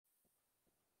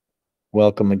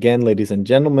Welcome again, ladies and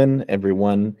gentlemen,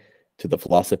 everyone, to the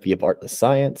Philosophy of Art and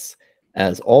Science.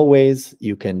 As always,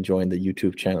 you can join the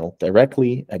YouTube channel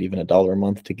directly at even $1 a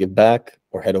month to give back,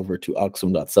 or head over to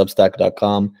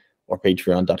aksum.substack.com or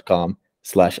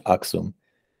patreon.com/aksum.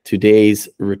 Today's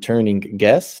returning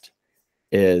guest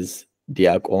is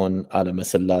Diakon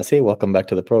aleme'silasé. Welcome back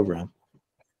to the program.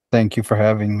 Thank you for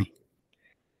having me.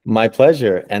 My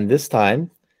pleasure. And this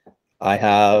time, I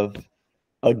have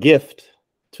a gift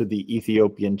to the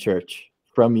Ethiopian Church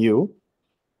from you,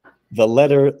 The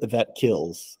Letter That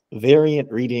Kills, variant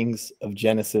readings of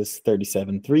Genesis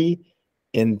 37:3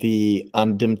 in the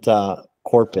Andimta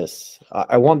corpus.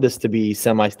 I want this to be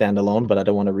semi-standalone, but I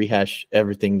don't want to rehash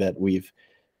everything that we've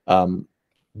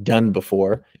done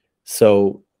before.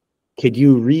 So could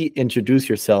you reintroduce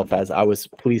yourself, as I was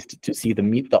pleased to see the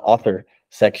Meet the Author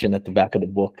section at the back of the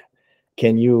book?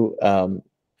 Can you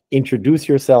introduce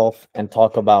yourself and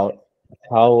talk about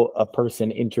how a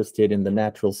person interested in the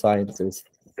natural sciences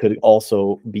could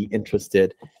also be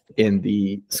interested in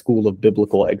the school of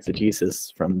biblical exegesis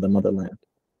from the motherland?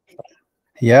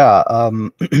 Yeah,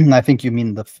 I think you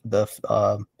mean well,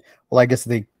 I guess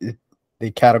they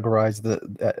categorize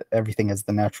everything as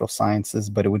the natural sciences,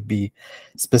 but it would be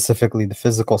specifically the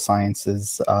physical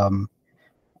sciences.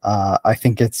 I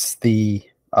think it's the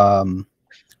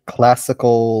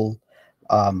classical.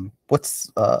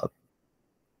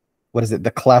 What is it?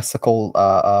 The classical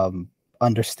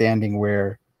understanding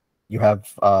where you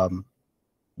have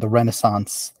the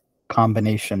Renaissance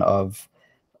combination of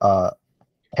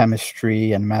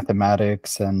chemistry and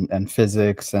mathematics and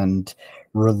physics and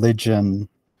religion,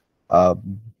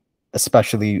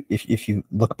 especially if you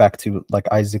look back to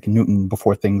like Isaac Newton,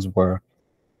 before things were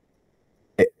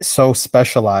so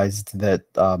specialized that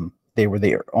they were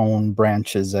their own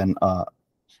branches and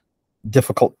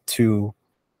difficult to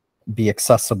be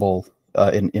accessible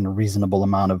in a reasonable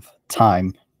amount of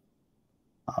time.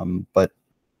 But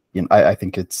you know, I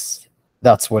think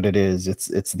that's what it is.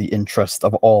 It's the interest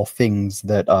of all things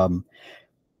that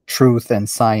truth and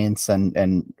science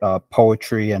and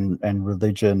poetry and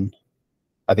religion.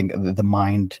 I think the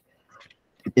mind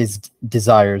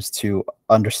desires to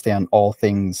understand all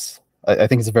things. I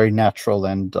think it's very natural,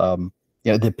 and the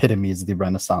epitome is the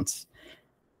Renaissance.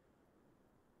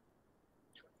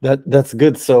 That's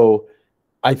good. So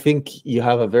I think you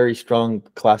have a very strong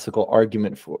classical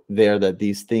argument for there that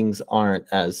these things aren't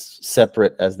as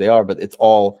separate as they are, but it's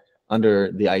all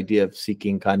under the idea of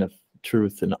seeking kind of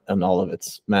truth and all of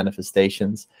its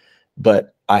manifestations.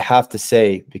 But I have to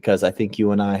say, because I think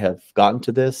you and I have gotten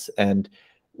to this, and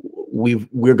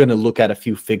we're going to look at a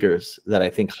few figures that I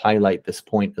think highlight this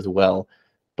point as well.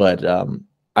 But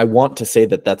I want to say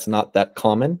that that's not that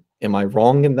common. Am I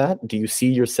wrong in that? Do you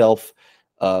see yourself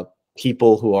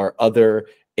people who are other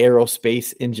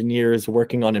aerospace engineers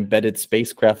working on embedded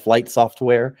spacecraft flight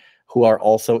software who are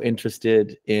also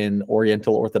interested in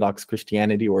Oriental Orthodox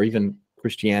Christianity, or even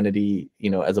Christianity,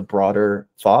 as a broader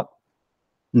thought?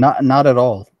 Not at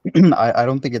all. I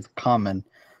don't think it's common,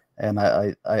 and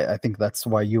I think that's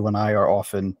why you and I are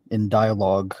often in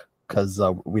dialogue, because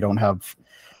we don't have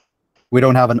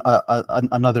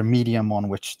another medium on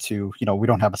which to, we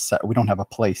don't have a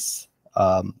place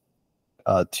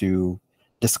to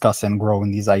discuss and grow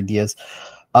in these ideas.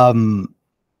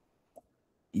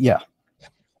 Yeah,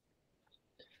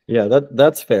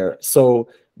 that's fair. So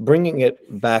bringing it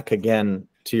back again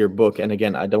to your book, and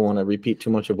again, I don't want to repeat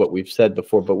too much of what we've said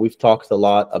before, but we've talked a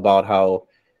lot about how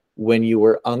when you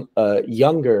were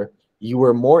younger, you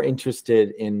were more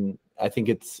interested in, I think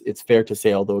it's fair to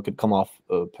say, although it could come off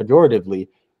pejoratively,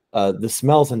 the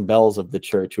smells and bells of the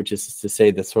church, which is to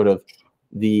say the sort of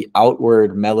the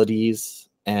outward melodies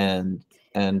and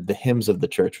the hymns of the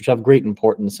church, which have great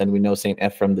importance. And we know Saint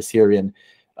Ephrem the Syrian,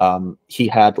 he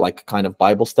had like kind of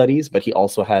Bible studies, but he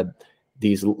also had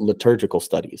these liturgical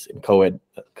studies in co-ed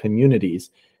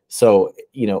communities. So,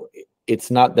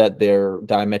 it's not that they're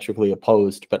diametrically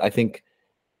opposed, but I think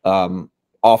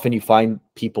often you find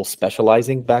people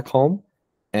specializing back home,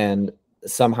 and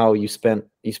somehow you spent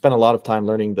a lot of time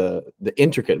learning the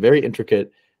very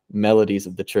intricate melodies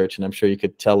of the church. And I'm sure you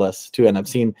could tell us too, and I've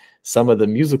seen some of the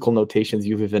musical notations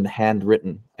you've even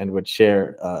handwritten and would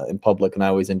share in public, and I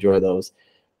always enjoy those.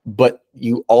 But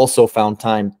you also found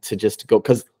time to just go,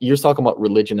 because you're talking about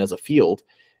religion as a field.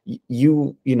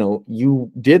 You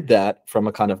did that from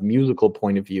a kind of musical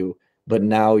point of view, but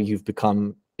now you've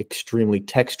become extremely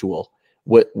textual.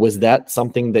 What was that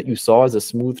something that you saw as a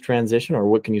smooth transition, or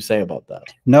what can you say about that?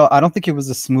 No, I don't think it was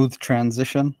a smooth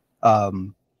transition.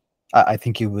 I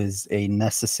think it was a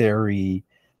necessary.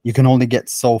 You can only get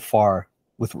so far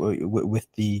with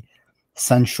the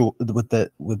sensual, with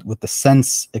the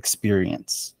sense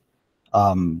experience.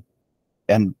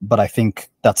 But I think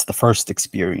that's the first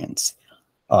experience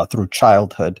through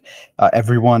childhood.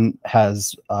 Everyone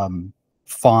has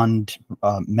fond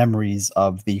memories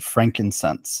of the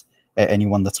frankincense.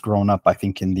 Anyone that's grown up, I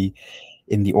think, in the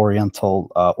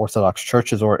Oriental Orthodox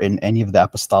churches or in any of the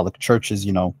apostolic churches,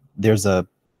 there's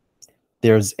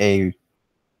a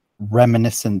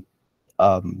reminiscent,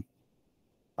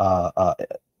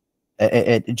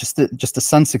 just a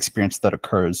sense experience that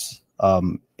occurs,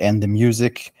 and the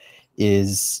music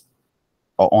is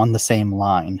on the same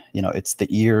line. It's the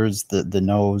ears, the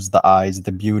nose, the eyes,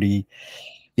 the beauty,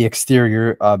 the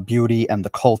exterior beauty, and the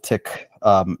cultic,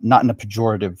 not in a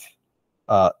pejorative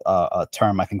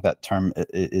term. I think that term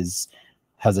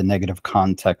has a negative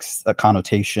context, a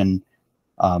connotation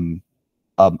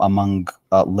among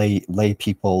lay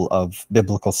people of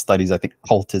biblical studies. I think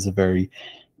cult is a very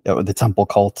the temple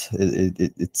cult.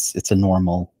 It's a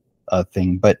normal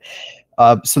thing, but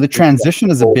so the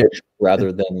transition is a bit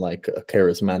rather than like a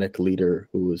charismatic leader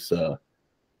who's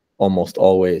almost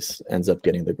always ends up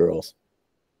getting the girls.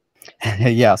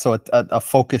 Yeah, so a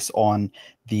focus on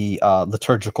the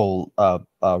liturgical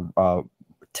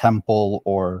temple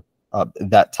or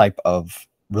that type of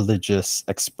religious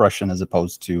expression, as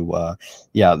opposed to a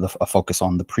focus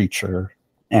on the preacher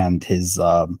and his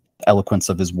eloquence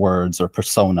of his words or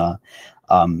persona.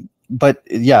 But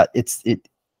yeah,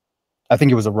 I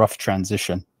think it was a rough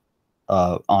transition,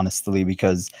 honestly,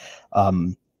 because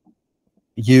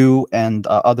you and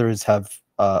others have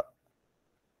a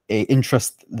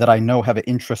interest that I know have an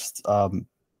interest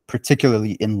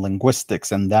particularly in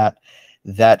linguistics, and that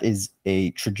is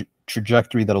a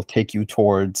trajectory that'll take you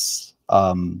towards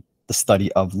the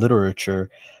study of literature.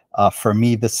 For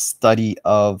me, the study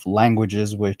of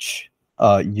languages, which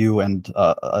you and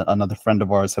another friend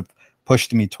of ours have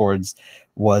pushed me towards,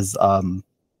 was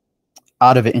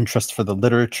out of an interest for the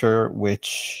literature,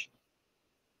 which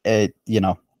I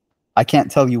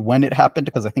can't tell you when it happened,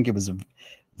 because I think it was a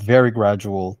very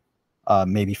gradual,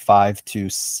 maybe 5 to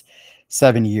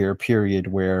 7 year period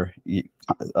where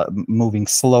moving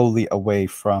slowly away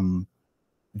from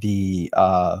the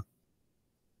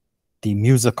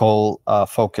musical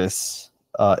focus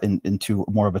into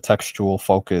more of a textual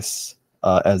focus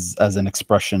as an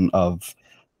expression of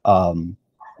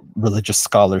religious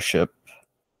scholarship.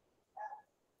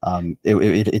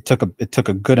 It took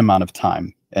a good amount of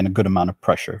time and a good amount of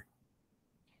pressure.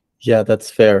 Yeah, that's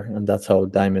fair, and that's how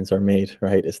diamonds are made,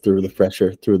 right? It's through the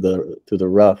pressure, through the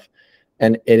rough.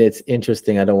 And it's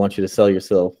interesting. I don't want you to sell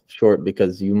yourself short,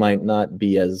 because you might not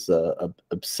be as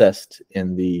obsessed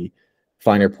in the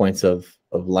finer points of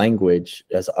language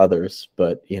as others,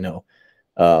 but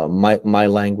my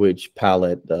language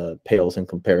palette pales in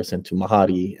comparison to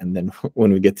Mahari. And then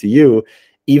when we get to you,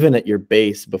 even at your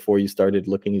base, before you started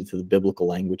looking into the biblical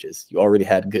languages, you already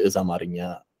had Ge'ez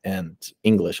Amarinya and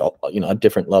English, at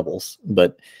different levels.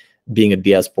 But being a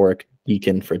diasporic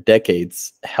deacon for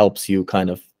decades helps you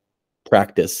kind of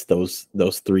practice those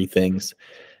three things.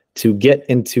 To get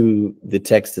into the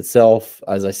text itself,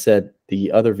 as I said,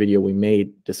 the other video we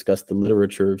made discussed the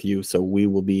literature review, so we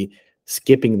will be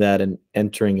skipping that and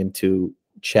entering into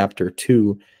chapter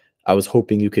 2. I was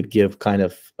hoping you could give kind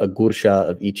of a gursha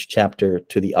of each chapter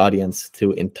to the audience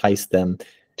to entice them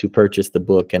to purchase the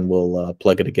book, and we'll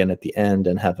plug it again at the end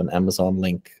and have an Amazon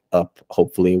link up,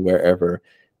 hopefully wherever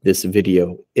this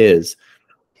video is,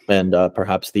 and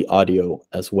perhaps the audio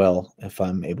as well, if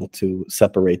I'm able to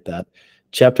separate that.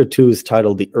 Chapter 2 is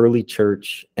titled The Early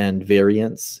Church and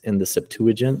Variants in the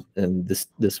Septuagint, and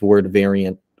this word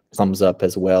variant comes up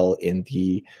as well in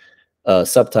the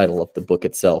subtitle of the book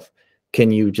itself.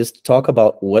 Can you just talk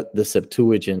about what the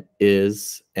Septuagint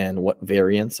is and what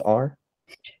variants are?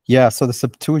 Yeah, so the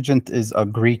Septuagint is a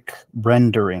Greek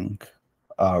rendering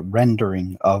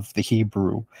of the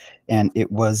Hebrew, and it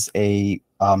was a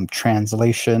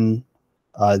translation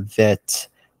that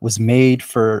was made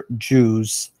for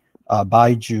Jews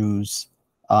by Jews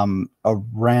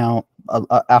around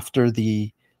after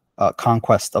the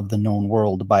conquest of the known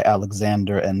world by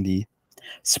Alexander and the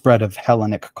spread of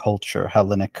Hellenic culture.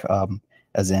 Hellenic,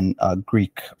 as in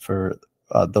Greek, for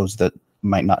those that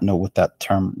might not know what that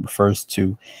term refers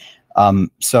to.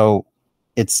 So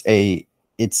it's a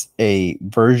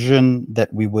version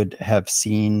that we would have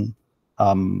seen,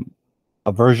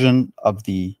 a version of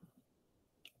the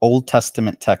Old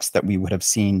Testament text that we would have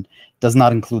seen does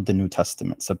not include the New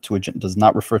Testament. Septuagint does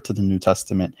not refer to the New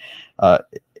Testament.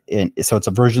 And so it's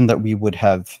a version that we would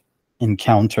have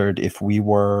encountered if we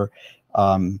were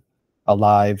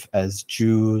alive as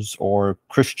Jews or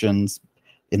Christians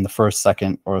in the first,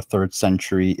 second, or third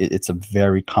century. It's a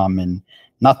very common,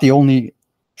 not the only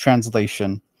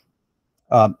translation,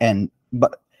 but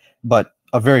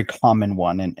a very common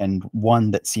one, and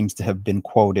one that seems to have been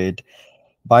quoted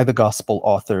by the gospel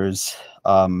authors,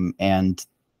 and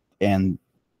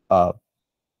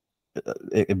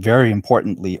very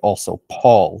importantly also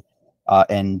Paul,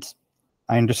 and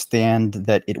I understand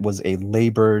that it was a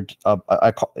labored.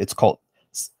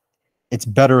 It's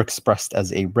better expressed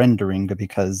as a rendering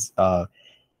because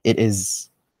it is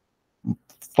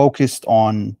focused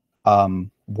on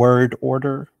word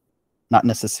order, not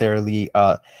necessarily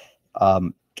a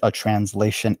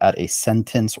translation at a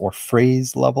sentence or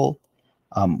phrase level,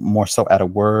 more so at a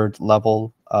word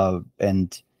level,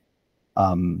 and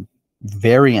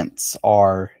variants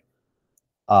are,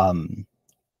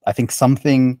 I think,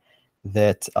 something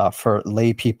that for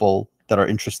lay people that are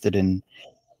interested in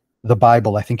the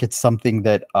Bible, I think it's something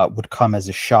that would come as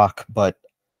a shock, but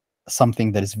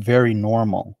something that is very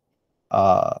normal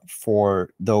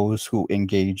for those who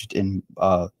engaged in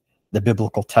the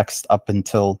biblical text up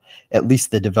until at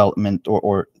least the development,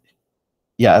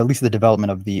 at least the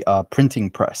development of the printing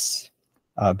press,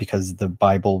 because the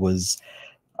Bible was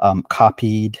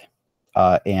copied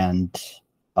and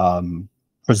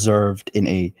preserved in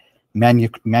a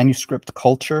manuscript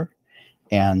culture,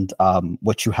 and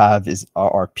what you have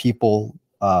are people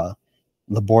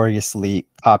laboriously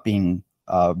copying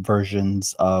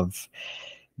versions of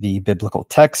the biblical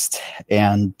text,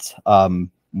 and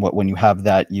when you have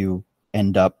that, you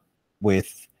end up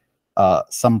with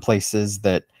some places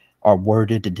that are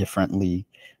worded differently.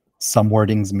 Some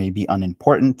wordings may be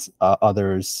unimportant,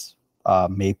 others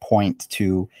may point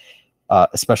to,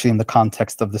 especially in the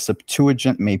context of the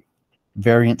Septuagint,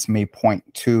 variants may point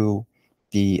to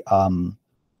the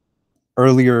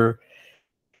earlier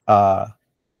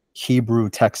Hebrew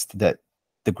text that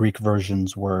the Greek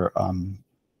versions were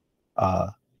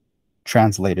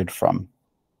translated from.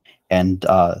 And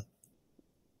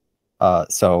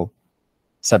so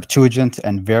Septuagint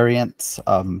and variants,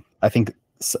 I think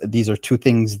these are two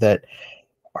things that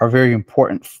are very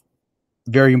important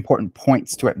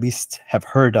points to at least have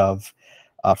heard of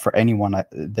for anyone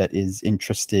that is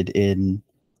interested in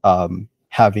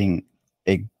having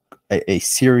a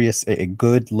serious, a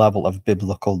good level of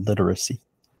biblical literacy.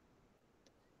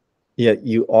 Yeah,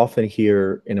 you often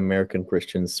hear in American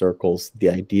Christian circles the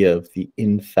idea of the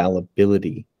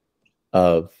infallibility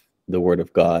of the Word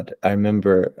of God. I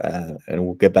remember, and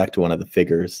we'll get back to one of the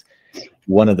figures.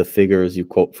 One of the figures you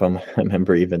quote from, I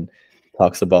remember, even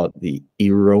talks about the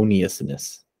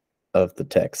erroneousness of the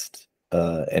text,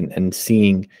 and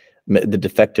seeing the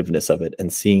defectiveness of it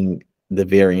and seeing the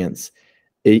variance.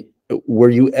 Were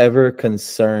you ever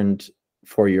concerned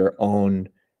for your own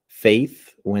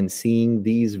faith when seeing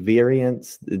these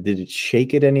variants? Did it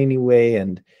shake it in any way?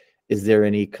 And is there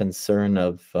any concern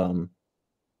of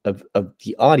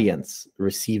the audience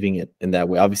receiving it in that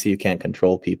way? Obviously, you can't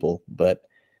control people, but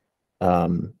I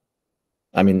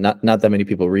mean, not that many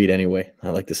people read anyway. I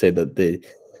like to say that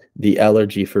the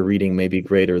allergy for reading may be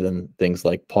greater than things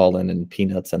like pollen and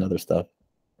peanuts and other stuff.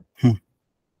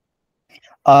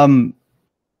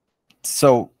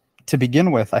 So to begin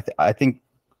with, I think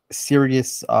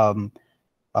serious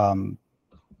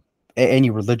any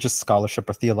religious scholarship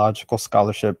or theological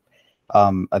scholarship,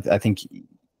 I think,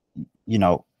 you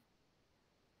know,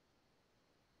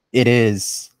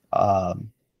 it's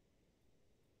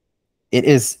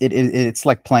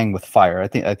like playing with fire. I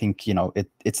think you know,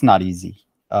 it's not easy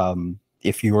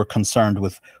if you are concerned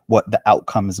with what the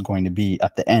outcome is going to be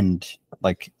at the end,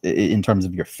 like in terms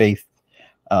of your faith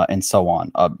and so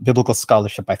on. Biblical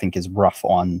scholarship, I think, is rough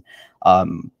on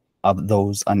of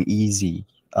those uneasy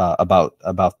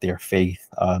about their faith.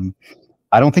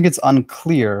 I don't think it's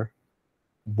unclear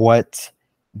what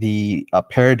the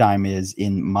paradigm is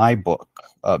in my book,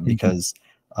 because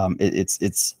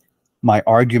it's my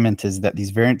argument is that these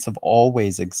variants have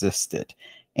always existed,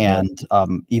 and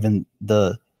even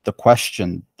the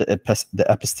question, the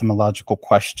epistemological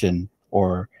question,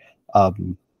 or I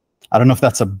don't know if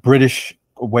that's a British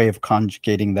way of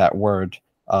conjugating that word,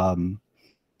 and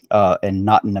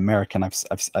not an American. I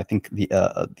think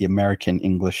the American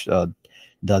English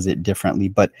does it differently,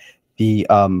 but the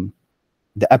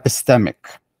epistemic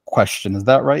question, is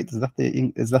that right? Is that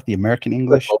the American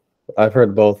English? I've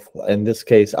heard both. In this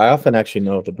case, I often actually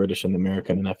know the British and the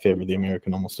American, and I favor the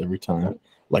American almost every time,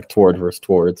 like toward versus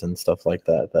towards and stuff like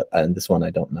that. And this one I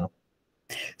don't know.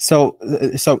 So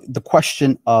the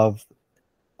question of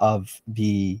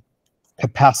the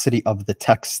capacity of the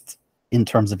text in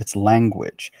terms of its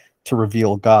language to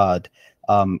reveal God,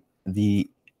 the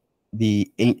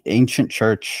ancient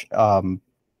church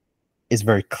is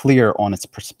very clear on its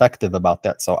perspective about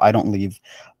that. So I don't leave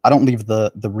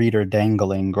the reader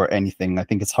dangling or anything. I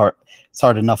think it's hard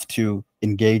enough to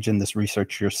engage in this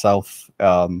research yourself,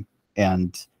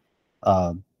 and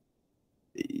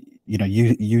you know,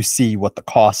 you see what the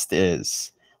cost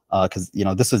is, because you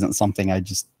know, this isn't something I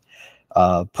just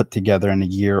put together in a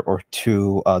year or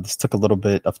two. This took a little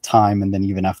bit of time, and then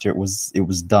even after it was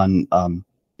done,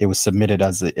 it was submitted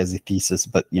as a thesis,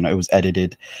 but you know, it was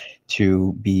edited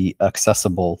to be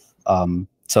accessible.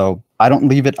 So I don't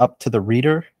leave it up to the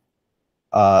reader.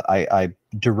 I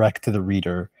direct the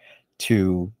reader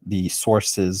to the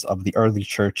sources of the early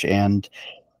church and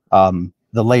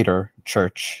the later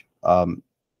church,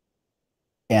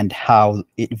 and how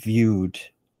it viewed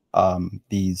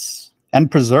these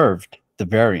and preserved the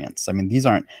variants. I mean,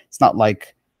 it's not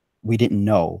like we didn't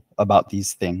know about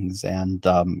these things, and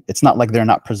it's not like they're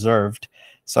not preserved.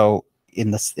 So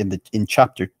in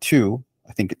chapter 2,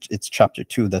 I think it's chapter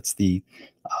 2, that's the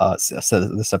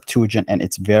Septuagint and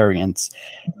its variants.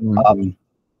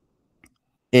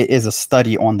 It is a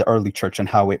study on the early church and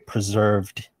how it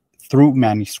preserved through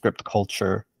manuscript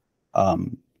culture,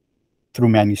 through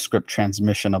manuscript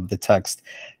transmission of the text,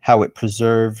 how it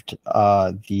preserved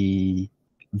the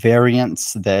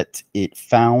variants that it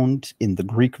found in the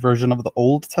Greek version of the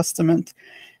Old Testament,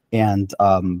 and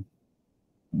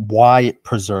why it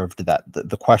preserved that,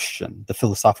 the question, the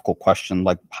philosophical question,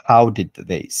 like how did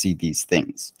they see these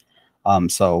things?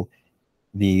 So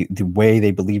the way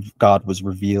they believe God was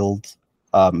revealed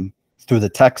through the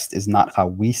text is not how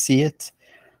we see it.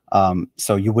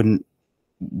 So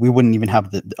we wouldn't even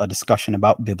have a discussion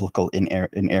about biblical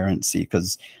inerrancy,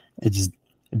 because it just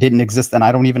didn't exist. And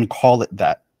I don't even call it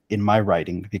that in my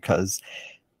writing, because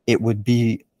it would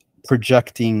be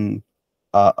projecting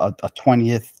a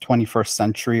 20th, 21st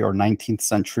century or 19th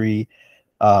century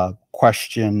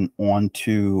question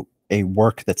onto a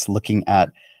work that's looking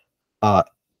at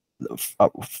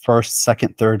first,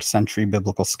 second, third century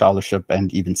biblical scholarship,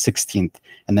 and even 16th,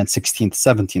 and then 16th,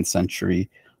 17th century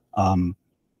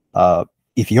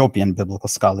Ethiopian biblical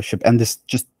scholarship. And this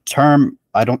just term,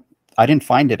 I didn't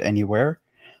find it anywhere,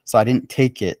 so I didn't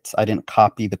take it. I didn't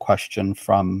copy the question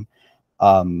from,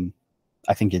 I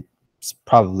think it's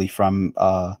probably from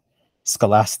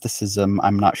scholasticism.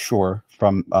 I'm not sure,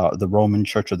 from the Roman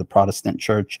Church or the Protestant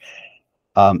Church.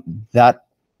 That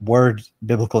word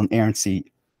biblical inerrancy,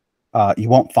 you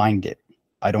won't find it.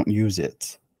 I don't use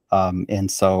it. And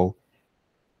so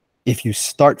if you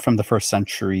start from the first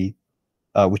century,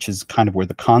 which is kind of where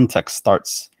the context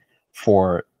starts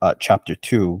for chapter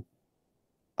 2,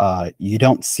 you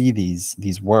don't see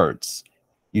these words.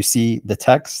 You see the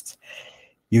text.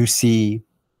 You see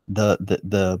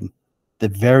the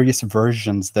various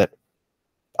versions that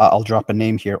I'll drop a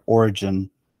name here: Origen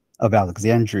of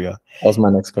Alexandria. That was my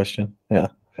next question. Yeah,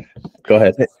 go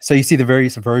ahead. So you see the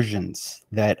various versions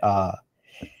that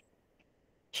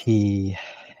he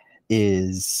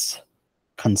is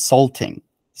consulting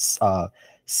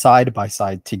side by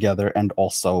side together, and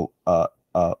also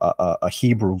a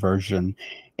Hebrew version,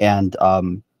 and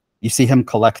you see him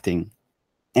collecting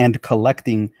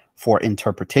for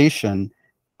interpretation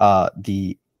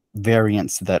the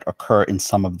variants that occur in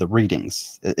some of the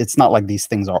readings. It's not like these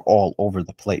things are all over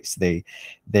the place. They're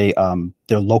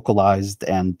localized,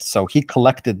 and so he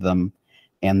collected them,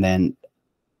 and then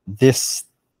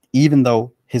even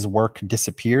though his work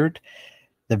disappeared,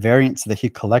 the variants that he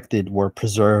collected were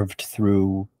preserved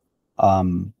through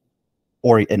an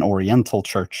Oriental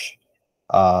church,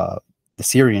 the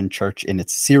Syrian church, in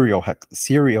its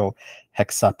Syro-Hexapla,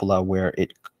 where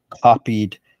it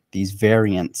copied these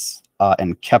variants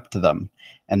and kept them.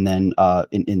 And then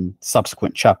in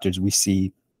subsequent chapters, we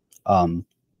see one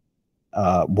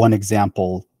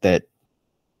example that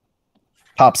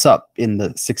pops up in the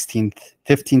 15th,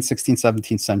 16th,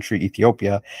 17th century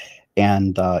Ethiopia,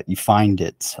 and you find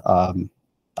it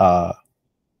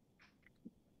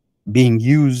being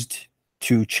used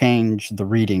to change the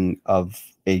reading of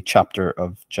a chapter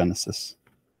of Genesis.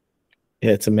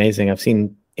 Yeah, it's amazing. I've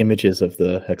seen images of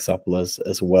the hexapolas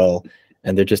as well,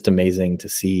 and they're just amazing to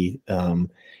see.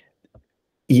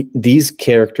 These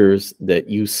characters that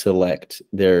you select,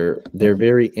 they're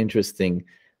very interesting.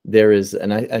 There is,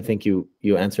 and I think you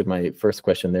answered my first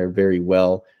question there very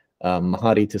well.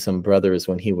 Mahadi, to some brothers,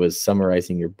 when he was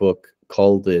summarizing your book,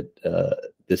 called it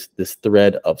this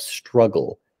thread of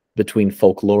struggle between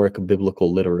folkloric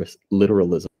biblical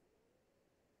literalism,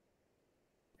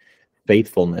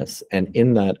 faithfulness. And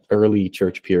in that early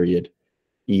church period,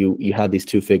 you had these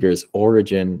two figures,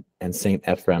 Origen and Saint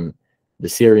Ephrem, the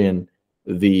Syrian.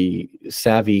 The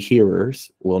savvy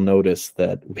hearers will notice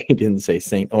that we didn't say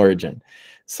Saint Origen.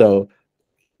 So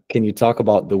can you talk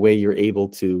about the way you're able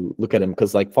to look at him?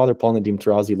 Because like Father Paul Nadim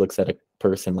Tarazi looks at a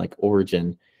person like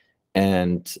Origen,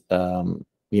 and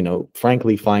you know,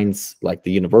 frankly finds like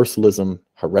the universalism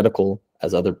heretical,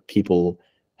 as other people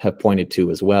have pointed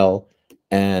to as well,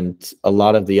 and a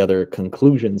lot of the other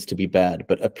conclusions to be bad,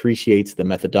 but appreciates the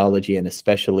methodology and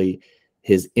especially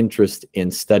his interest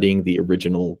in studying the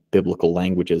original biblical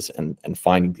languages and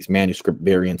finding these manuscript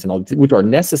variants and all, which are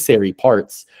necessary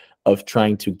parts of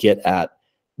trying to get at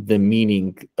the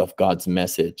meaning of God's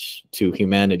message to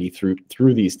humanity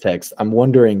through these texts. I'm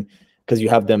wondering, because you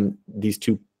have them, these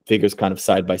two figures kind of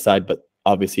side by side, but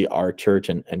obviously our church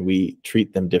and we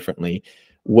treat them differently,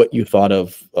 what you thought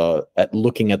of at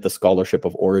looking at the scholarship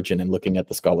of Origen and looking at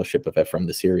the scholarship of Ephraim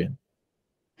the Syrian.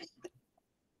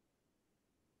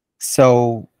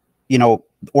 So, you know,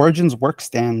 Origen's work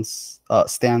stands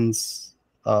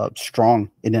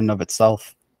strong in and of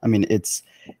itself. I mean, it's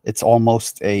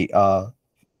almost a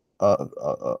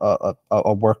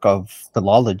work of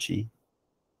philology.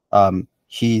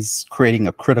 He's creating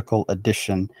a critical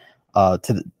addition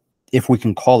to if we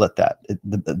can call it that,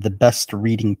 the best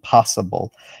reading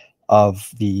possible of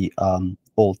the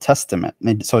Old Testament.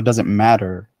 And so it doesn't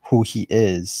matter who he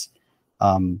is.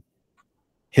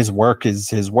 His work is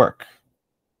his work.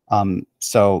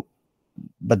 So,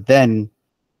 but then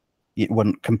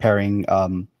when comparing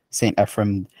Saint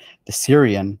Ephraim the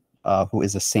Syrian, who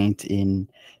is a saint in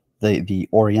the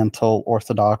Oriental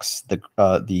Orthodox, the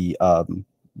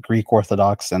Greek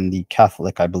Orthodox, and the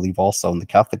Catholic, I believe, also in the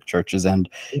Catholic churches, and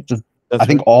just I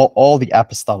think all the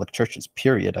apostolic churches.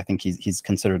 Period. I think he's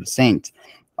considered a saint.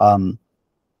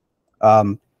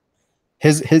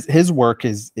 His work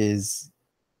is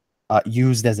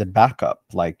used as a backup,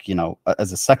 like, you know,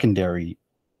 as a secondary,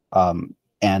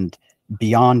 and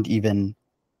beyond even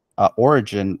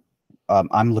Origen.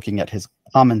 I'm looking at his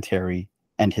commentary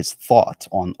and his thought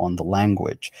on the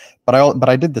language. But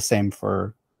I did the same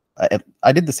for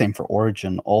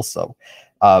Origen also.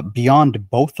 Beyond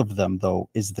both of them, though,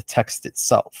 is the text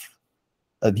itself.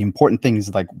 The important thing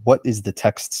is, like, what is the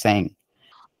text saying?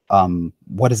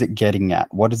 What is it getting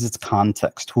at? What is its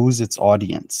context? Who's its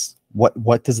audience?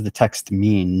 What does the text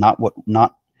mean? Not what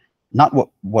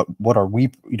are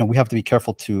we? You know, we have to be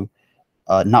careful to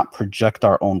not project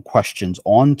our own questions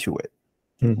onto it.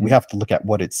 Mm-hmm. We have to look at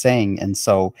what it's saying, and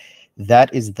so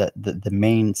that is the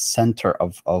main center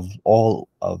of all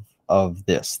of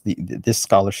this. This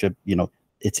scholarship, you know,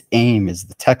 its aim is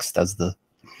the text as the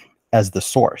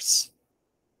source,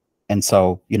 and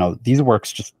so, you know, these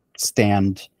works just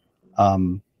stand.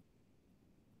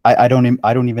 I don't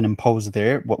even impose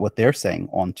what they're saying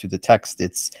onto the text.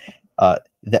 It's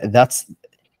that's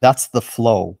the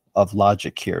flow of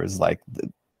logic here. Is like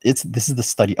this is the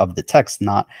study of the text,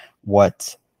 not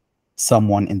what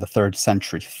someone in the 3rd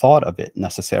century thought of it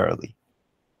necessarily.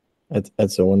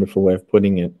 That's a wonderful way of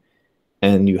putting it.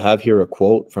 And you have here a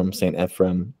quote from Saint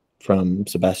Ephraim from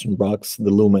Sebastian Bach's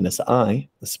 "The Luminous Eye,"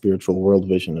 the spiritual world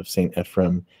vision of Saint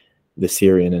Ephraim the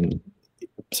Syrian. And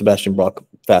Sebastian Bach,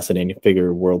 fascinating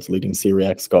figure, world's leading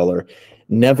Syriac scholar,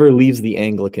 never leaves the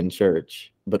Anglican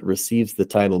Church, but receives the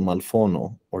title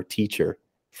Malfono, or teacher,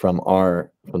 from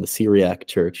the Syriac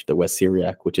Church, the West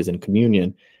Syriac, which is in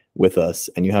communion with us.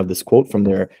 And you have this quote from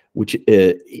there, which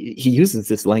he uses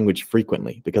this language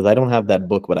frequently, because I don't have that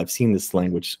book, but I've seen this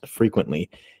language frequently.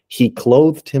 He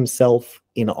clothed himself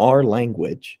in our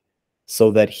language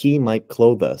so that he might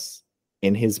clothe us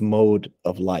in his mode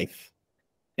of life.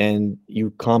 And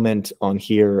you comment on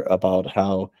here about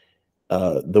how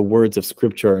the words of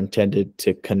Scripture are intended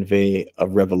to convey a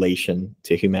revelation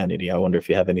to humanity. I wonder if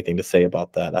you have anything to say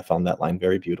about that. I found that line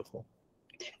very beautiful.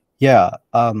 Yeah.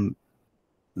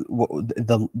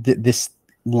 This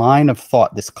line of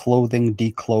thought, this clothing,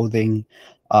 declothing,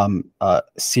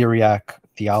 Syriac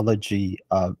theology,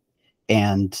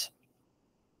 and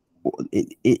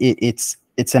it's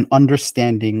an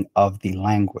understanding of the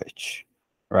language,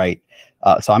 right?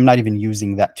 So I'm not even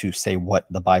using that to say what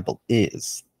the Bible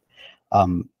is.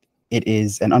 It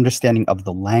is an understanding of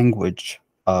the language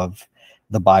of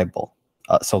the Bible.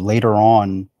 So later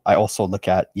on, I also look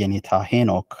at Yenita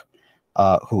Henok,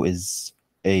 who is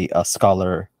a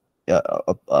scholar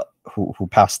who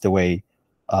passed away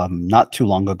not too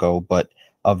long ago, but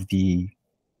of the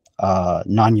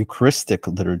non-Eucharistic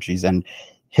liturgies. And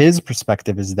his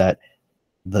perspective is that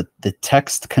the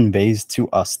text conveys to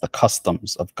us the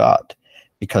customs of God,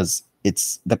 because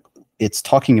it's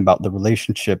talking about the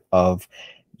relationship of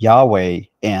Yahweh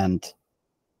and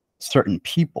certain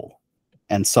people.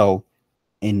 And so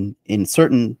in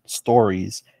certain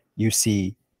stories, you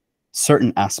see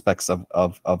certain aspects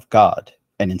of God,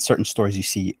 and in certain stories you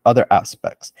see other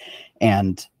aspects.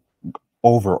 And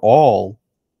overall,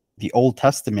 the Old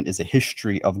Testament is a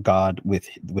history of God with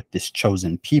this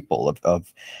chosen people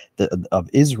of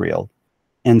Israel.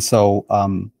 And so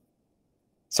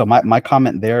so my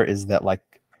comment there is that, like,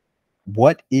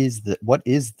 what is the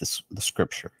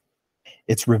scripture?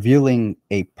 It's revealing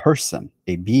a person,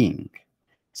 a being.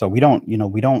 So we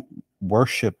don't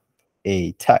worship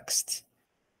a text.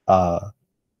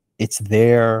 It's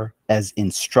there as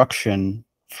instruction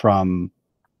from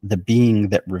the being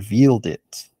that revealed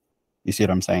it. You see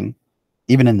what I'm saying?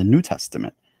 Even in the New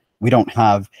Testament, we don't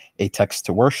have a text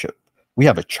to worship. We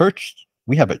have a church.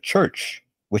 We have a church,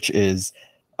 which is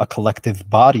a collective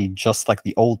body, just like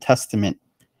the Old Testament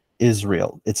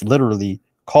Israel. It's literally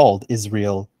called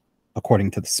Israel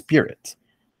according to the Spirit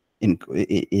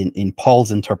in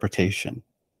Paul's interpretation.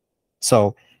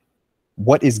 So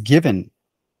what is given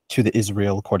to the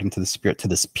Israel according to the Spirit, to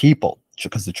this people,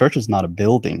 because the church is not a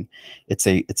building, it's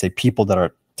a people that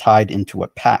are tied into a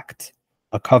pact,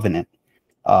 a covenant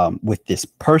with this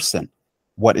person.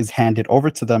 What is handed over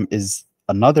to them is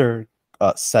another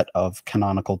set of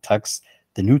canonical texts,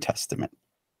 the New Testament.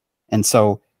 And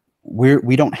so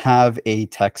we don't have a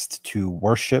text to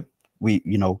worship. We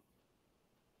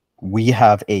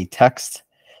have a text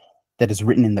that is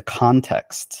written in the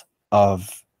context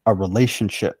of a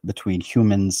relationship between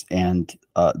humans and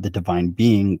the divine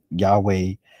being,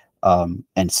 Yahweh,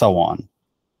 and so on,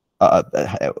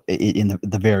 in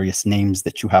the various names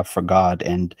that you have for God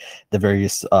and the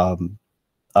various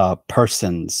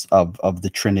persons of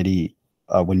the Trinity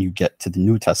when you get to the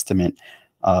New Testament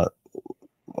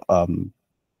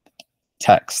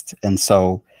text. And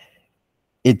so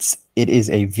it is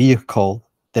a vehicle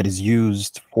that is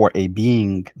used for a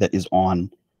being that is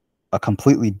on a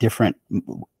completely different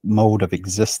mode of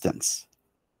existence.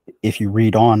 If you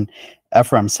read on,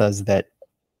 Ephraim says that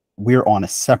we're on a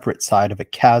separate side of a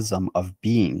chasm of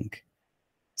being.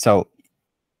 So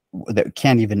that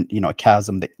can't even, a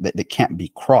chasm that can't be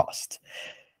crossed.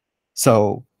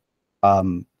 So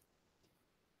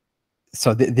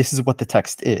this is what the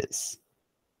text is.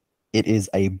 It is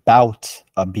about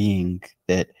a being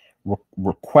that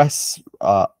requests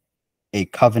a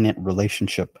covenant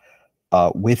relationship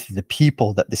with the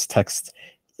people that this text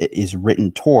is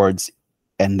written towards,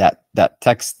 and that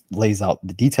text lays out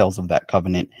the details of that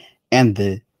covenant and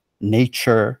the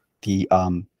nature,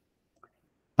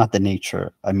 not the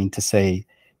nature, I mean to say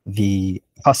the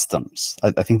customs.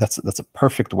 I think that's a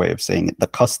perfect way of saying it. The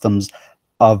customs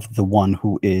of the one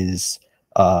who is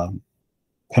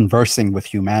conversing with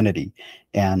humanity.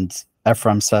 And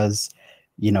Ephraim says,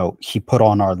 he put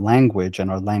on our language,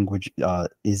 and our language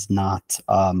is not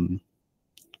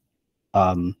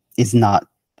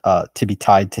to be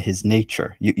tied to his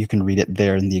nature. You can read it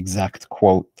there in the exact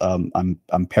quote. I'm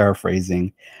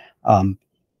paraphrasing.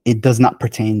 It does not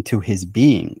pertain to his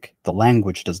being. The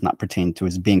language does not pertain to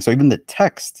his being. So even the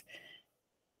text,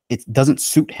 it doesn't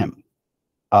suit him.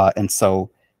 And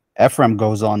so Ephraim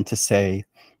goes on to say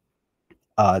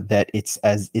that it's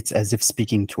as if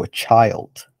speaking to a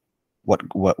child.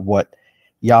 What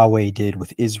Yahweh did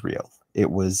with Israel. It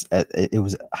was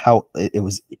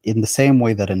in the same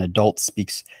way that an adult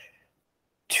speaks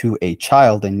to a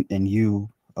child, and you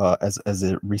as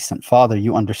a recent father,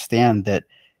 you understand that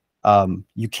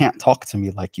you can't talk to me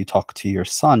like you talk to your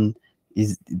son.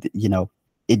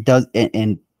 It does,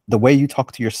 and the way you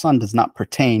talk to your son does not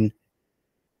pertain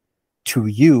to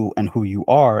you and who you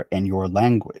are and your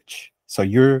language. So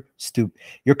you're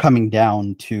coming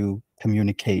down to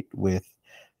communicate with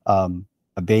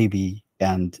a baby,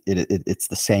 and it's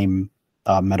the same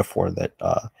metaphor that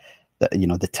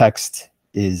the text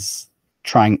is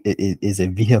trying. It is a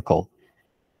vehicle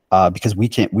because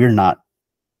we're not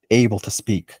able to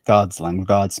speak God's language.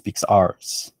 God speaks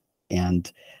ours,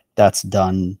 and that's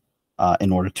done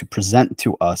in order to present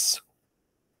to us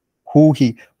who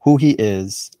he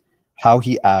is, how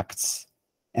he acts,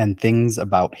 and things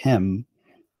about him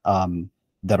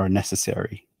that are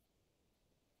necessary.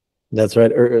 That's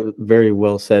right. Very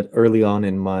well said. Early on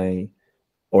in my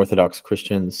Orthodox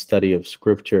Christian study of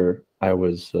Scripture, I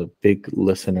was a big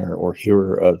listener or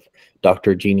hearer of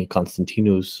Dr. Jeannie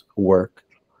Constantinu's work,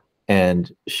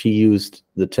 and she used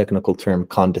the technical term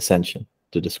condescension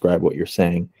to describe what you're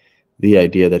saying, the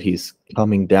idea that he's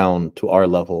coming down to our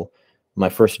level. My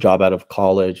first job out of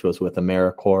college was with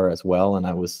AmeriCorps as well, and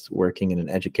I was working in an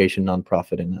education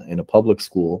nonprofit in a public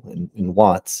school in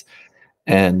Watts.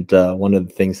 And one of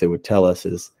the things they would tell us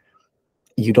is,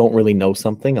 you don't really know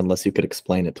something unless you could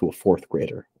explain it to a fourth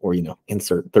grader, or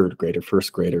insert third grader,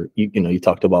 first grader. You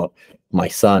talked about my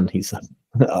son; he's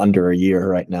under a year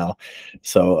right now,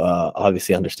 so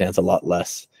obviously understands a lot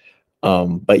less.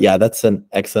 But yeah, that's an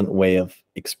excellent way of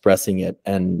expressing it.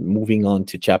 And moving on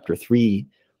to chapter 3.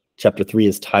 Chapter 3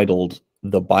 is titled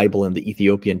 "The Bible in the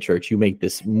Ethiopian Church." You make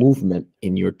this movement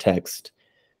in your text,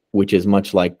 which is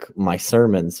much like my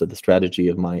sermons, so the strategy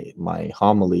of my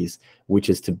homilies, which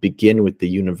is to begin with the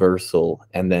universal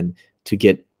and then to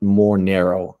get more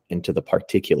narrow into the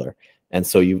particular. And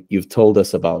so you've told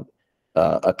us about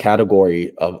a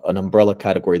category of an umbrella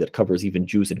category that covers even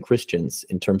Jews and Christians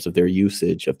in terms of their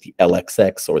usage of the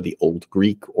LXX or the Old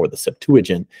Greek or the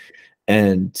Septuagint.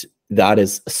 And that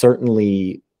is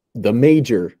certainly the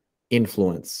major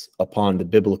influence upon the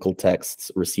biblical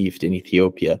texts received in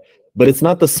Ethiopia. But it's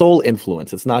not the sole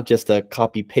influence. It's not just a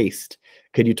copy paste.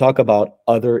 Could you talk about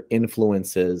other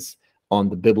influences on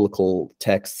the biblical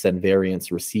texts and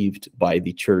variants received by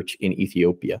the church in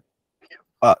Ethiopia?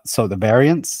 So the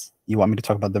variants, you want me to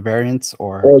talk about the variants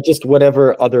or just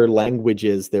whatever other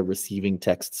languages they're receiving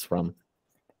texts from?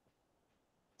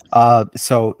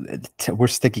 So we're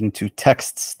sticking to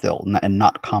text still and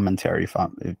not commentary,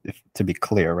 if to be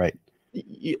clear, right?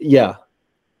 Yeah.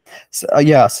 So,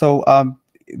 yeah. So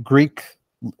Greek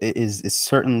is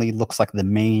certainly looks like the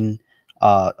main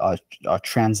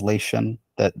translation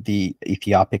that the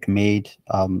Ethiopic made.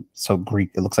 So Greek,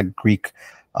 it looks like Greek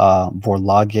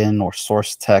Vorlagin or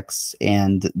source texts,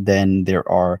 and then there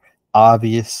are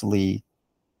obviously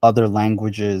other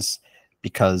languages,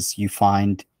 because you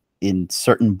find in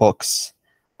certain books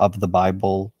of the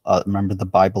Bible, remember the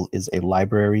Bible is a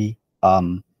library,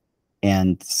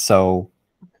 and so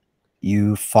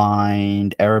you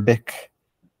find Arabic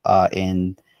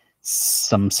and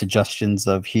some suggestions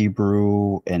of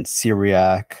Hebrew and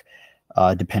Syriac,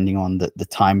 depending on the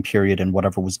time period and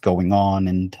whatever was going on.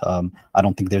 And I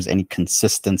don't think there's any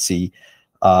consistency,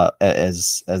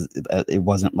 as it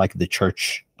wasn't like the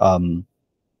church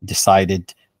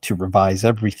decided to revise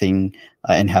everything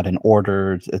and had an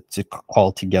order to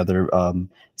call together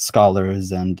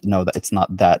scholars. And no, that it's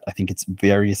not that. I think it's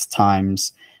various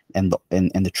times, and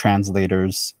the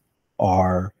translators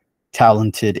are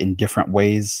talented in different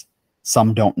ways.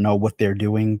 Some don't know what they're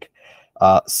doing.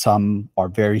 Some are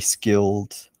very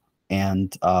skilled.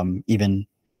 And even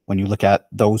when you look at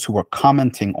those who are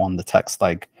commenting on the text,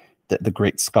 like the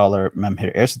great scholar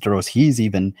Memher Esdros, he's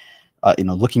even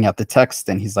looking at the text,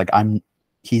 and he's like,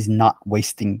 he's not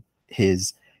wasting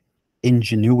his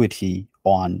ingenuity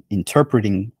on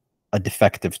interpreting a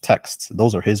defective text.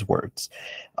 Those are his words.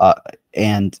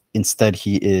 And instead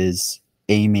he is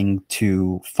aiming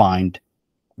to find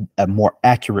more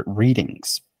accurate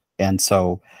readings. And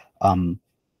so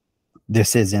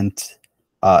this isn't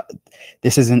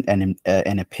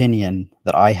an opinion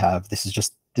that I have. This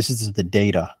is the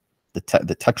data.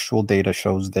 The textual data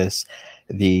shows this.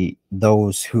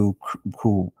 Those who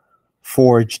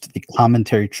forged the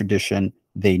commentary tradition,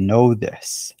 they know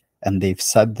this, and they've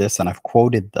said this, and I've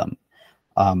quoted them.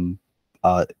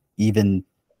 Even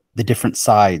the different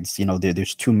sides,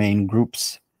 there's two main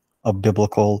groups of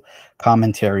biblical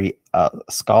commentary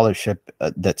scholarship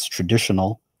that's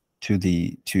traditional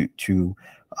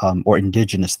or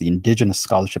indigenous, the indigenous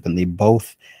scholarship, and they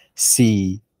both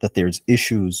see that there's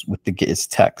issues with the Ge'ez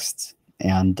text.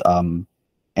 And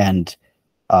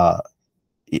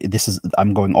this is,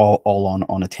 I'm going all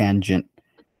on a tangent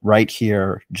right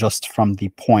here, just from the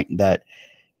point that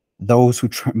those who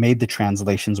made the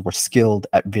translations were skilled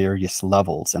at various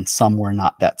levels, and some were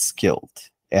not that skilled.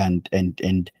 And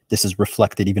this is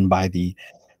reflected even by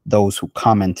those who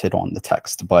commented on the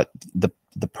text. But the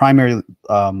primary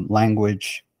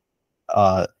language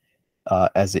of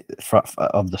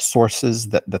the sources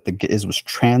that the Ge'ez was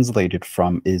translated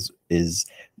from is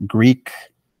Greek,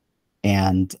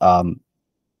 and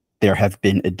there have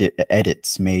been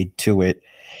edits made to it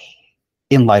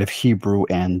in light of Hebrew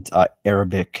and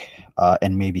Arabic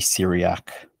and maybe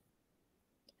Syriac.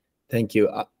 Thank you.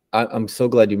 I'm so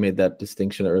glad you made that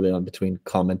distinction early on between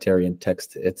commentary and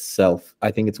text itself. I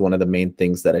think it's one of the main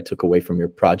things that I took away from your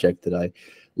project that I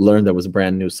learned that was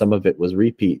brand new. Some of it was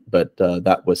repeat, but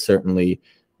that was certainly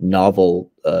novel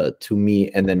to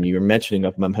me. And then you're mentioning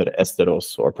of Memher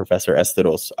Esdros, or Professor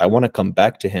Esdros. I want to come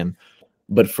back to him,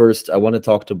 but first I want to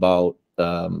talk about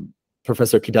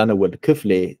Professor Kidana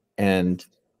Kifle and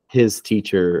his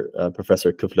teacher,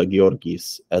 Professor Kifla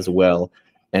Georgis, as well.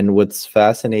 And what's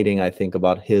fascinating, I think,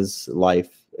 about his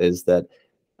life is that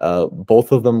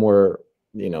both of them were,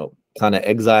 kind of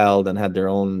exiled and had their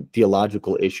own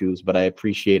theological issues. But I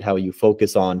appreciate how you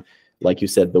focus on, like you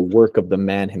said, the work of the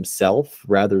man himself,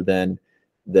 rather than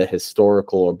the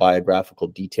historical or biographical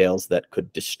details that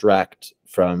could distract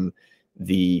from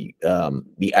the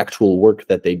actual work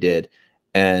that they did.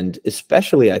 And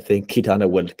especially, I think, Kidana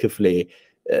Kifle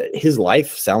his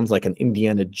life sounds like an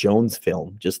Indiana Jones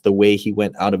film, just the way he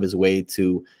went out of his way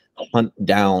to hunt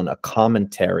down a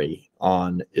commentary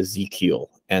on Ezekiel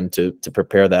and to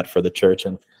prepare that for the church.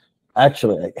 And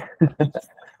actually,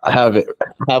 I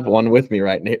have one with me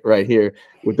right here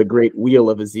with the great wheel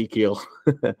of Ezekiel.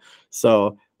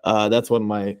 So that's one of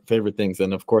my favorite things,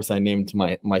 and of course, I named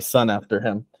my son after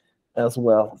him as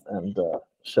well. And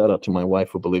shout out to my wife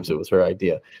who believes it was her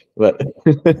idea, but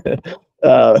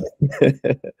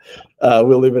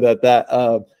we'll leave it at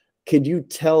that. Could you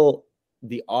tell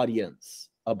the audience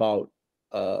about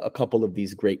a couple of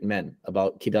these great men,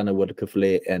 about Kidana Wad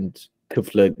Kufle and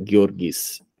Kufle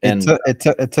Georgis? And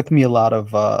it took me a lot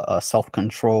of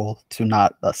self-control to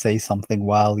not say something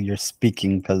while you're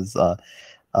speaking, because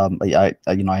I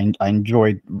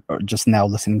enjoyed just now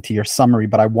listening to your summary,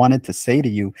 but I wanted to say to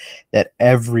you that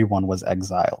everyone was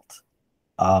exiled.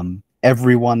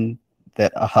 Everyone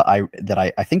that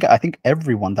I think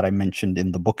everyone that I mentioned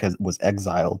in the book was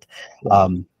exiled.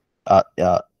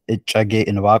 Ichage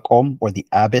in Waqom, or the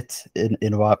abbot in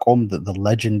Waqom, the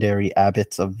legendary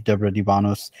abbot of Debre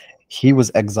Libanos, he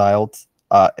was exiled.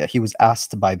 He was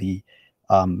asked by the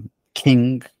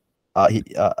king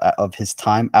of his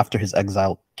time after his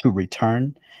exile to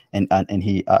return, and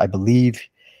he I believe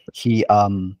he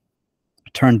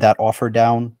turned that offer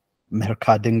down.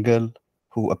 Merkadingel,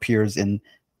 who appears in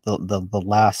the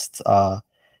last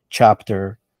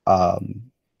chapter,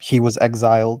 he was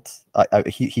exiled. I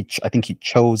think he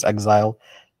chose exile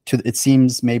to, it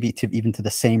seems, maybe to even to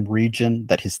the same region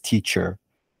that his teacher,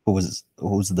 who's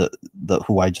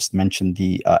who I just mentioned,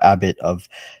 the abbot of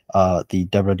the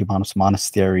Debre Libanos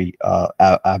monastery,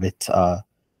 abbot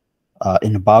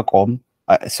in Baqom.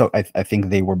 So I think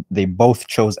they both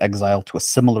chose exile to a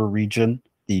similar region,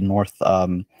 the north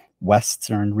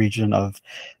western region of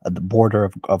the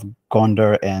border of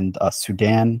Gondar and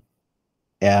Sudan.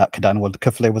 Kidana Wad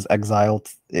Kufle was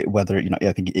exiled. Whether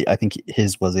I think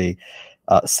his was a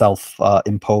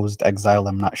self-imposed exile.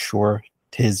 I'm not sure.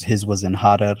 His was in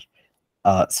Harar.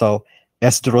 So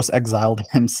Esdros exiled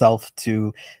himself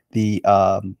to the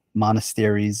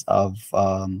monasteries of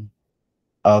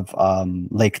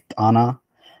Lake Tana.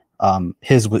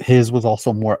 His was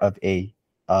also more of a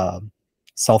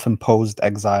self-imposed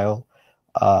exile,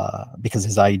 because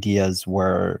his ideas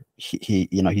were, he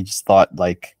just thought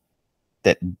like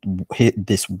that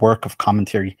this work of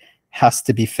commentary has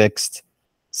to be fixed.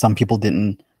 Some people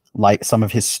didn't like, some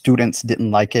of his students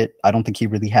didn't like it. I don't think he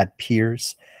really had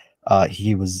peers.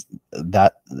 He was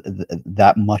that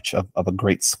much of a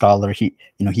great scholar. He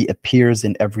appears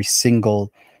in every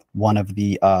single one of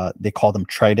the they call them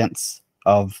tridents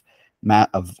of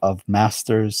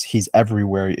masters. He's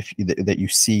everywhere that you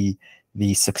see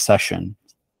the succession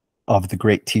of the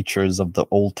great teachers of the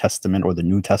Old Testament or the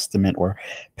New Testament or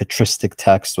patristic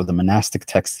text or the monastic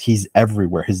text. He's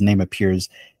everywhere. His name appears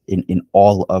in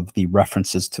all of the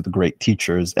references to the great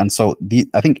teachers. And so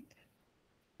I think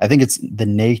it's the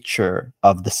nature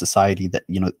of the society that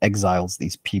exiles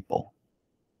these people.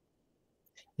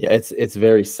 Yeah, it's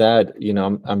very sad.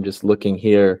 I'm just looking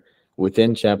here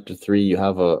within chapter 3. You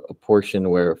have a portion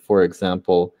where, for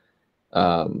example,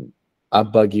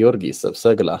 Abba Georgis of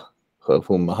Sagala, of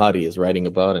whom Mahari is writing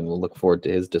about, and we'll look forward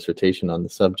to his dissertation on the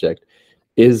subject,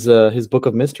 is his book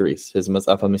of mysteries, his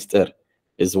Mas'afa Mister,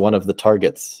 is one of the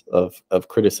targets of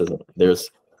criticism.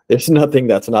 There's nothing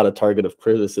that's not a target of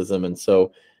criticism. And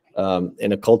so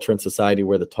in a culture and society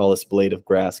where the tallest blade of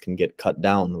grass can get cut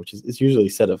down, which is usually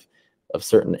said of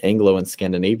certain Anglo and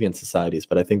Scandinavian societies,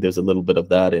 but I think there's a little bit of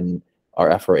that in our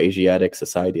Afro-Asiatic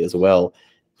society as well.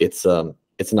 It's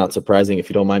not surprising. If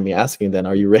you don't mind me asking, then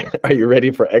are you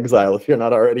ready for exile if you're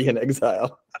not already in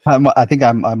exile? I think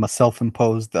I'm a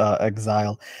self-imposed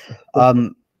exile.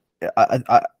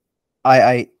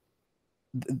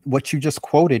 What you just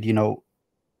quoted,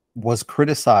 was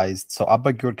criticized. So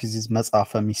Abba Georgis'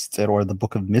 Mas'afa Mister, or the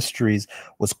Book of Mysteries,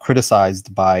 was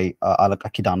criticized by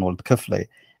Kidana Wad Kufle,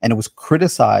 and it was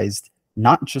criticized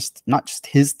not just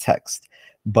his text,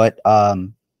 but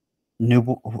Nubura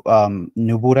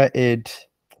Id,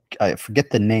 I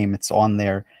forget the name, it's on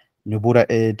there. Nubura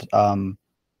Id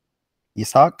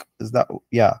Isaac, is that?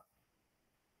 Yeah,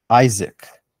 Isaac,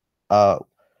 who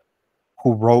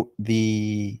wrote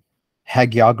the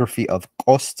hagiography of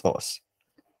Kostos,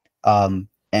 and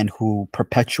who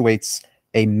perpetuates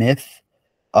a myth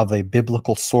of a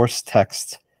biblical source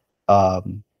text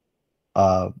from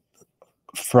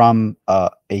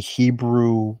a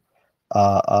Hebrew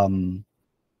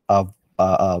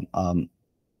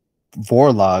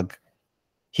Vorlog.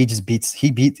 He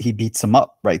beats him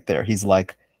up right there. He's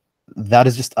like, that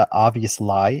is just an obvious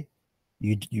lie.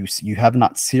 you have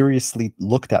not seriously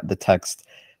looked at the text,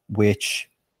 which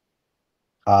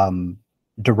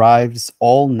derives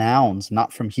all nouns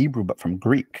not from Hebrew but from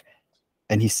Greek.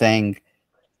 And he's saying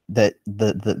that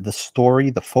the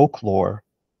story, the folklore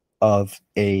of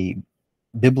a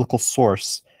biblical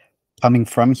source coming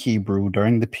from Hebrew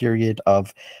during the period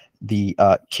of the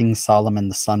King Solomon,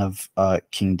 the son of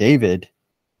King David,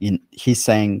 he's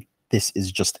saying this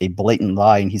is just a blatant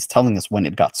lie, and he's telling us when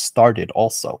it got started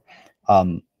also.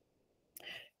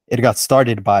 It got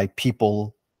started by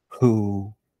people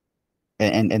who,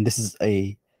 and this is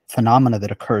a phenomena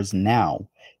that occurs now.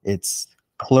 It's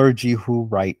clergy who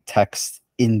write texts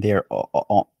in their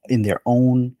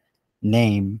own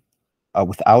name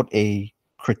without a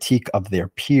critique of their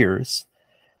peers,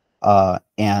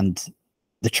 and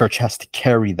the church has to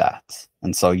carry that.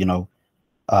 And so,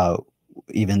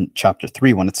 even chapter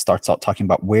 3, when it starts out talking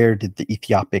about where did the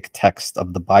Ethiopic text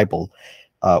of the Bible,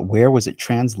 where was it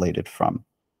translated from?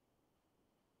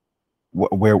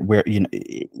 Where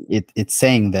it's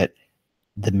saying that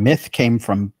the myth came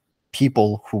from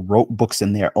people who wrote books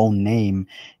in their own name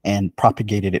and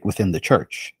propagated it within the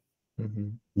church,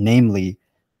 namely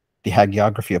the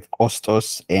hagiography of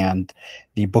Kostos and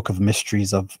the Book of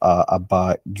Mysteries of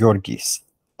Abba Georgis.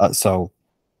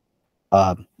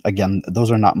 Again,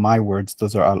 those are not my words;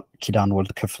 those are Kidan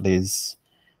Wald Kifle's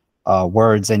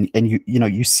words, and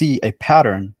you see a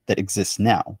pattern that exists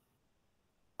now.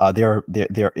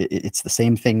 It's the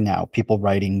same thing now. People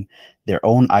writing their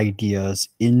own ideas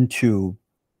into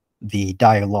the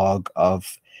dialogue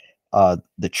of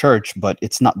the church, but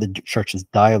it's not the church's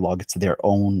dialogue. It's their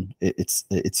own. It's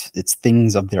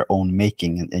things of their own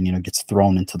making, and gets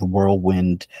thrown into the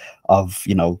whirlwind of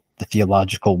the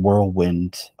theological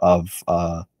whirlwind of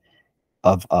the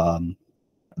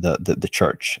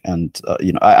church. And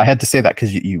I had to say that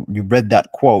because you read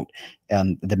that quote,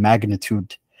 and the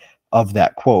magnitude of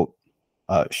that quote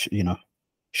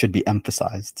should be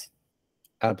emphasized.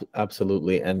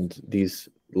 Absolutely. And these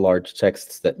large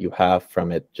texts that you have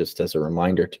from it, just as a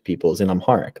reminder to people, is in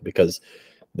Amharic, because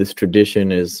this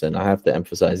tradition is, and I have to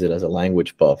emphasize it as a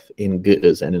language buff, in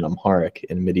Ge'ez and in Amharic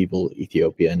in medieval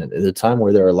Ethiopia. And at a time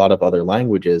where there are a lot of other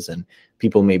languages and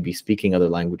people may be speaking other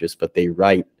languages, but they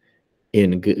write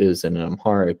in Ge'ez and in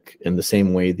Amharic in the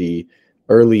same way the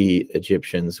early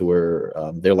Egyptians were,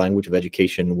 their language of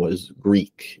education was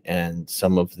Greek, and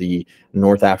some of the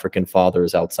North African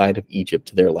fathers outside of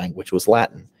Egypt, their language was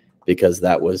Latin, because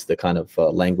that was the kind of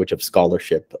language of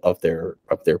scholarship of their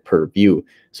purview.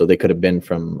 So they could have been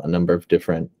from a number of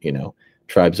different,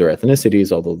 tribes or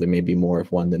ethnicities, although they may be more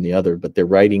of one than the other. But they're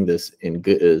writing this in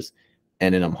Ge'ez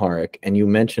and in Amharic. And you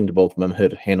mentioned both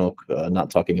Memher Henok, not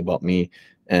talking about me,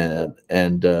 and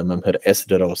Memher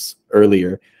Esdros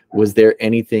earlier. Was there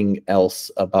anything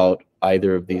else about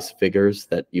either of these figures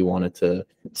that you wanted to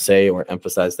say or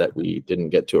emphasize that we didn't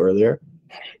get to earlier?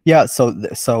 Yeah, so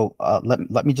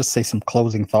let me just say some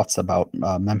closing thoughts about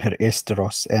Memher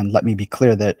Esdros, and let me be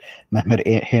clear that Memher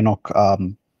Henok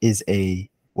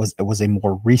was a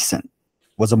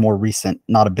more recent,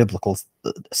 not a biblical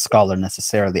scholar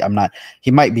necessarily.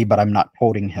 He might be, but I'm not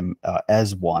quoting him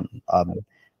as one.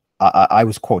 I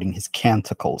was quoting his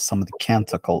canticles, some of the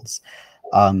canticles.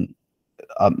 Memher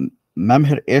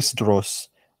Esdros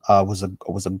was a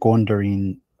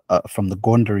Gondarine from the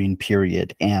Gondarine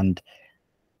period, and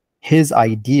his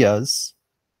ideas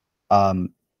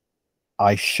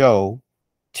I show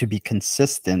to be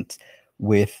consistent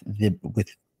with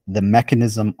the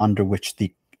mechanism under which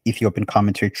the Ethiopian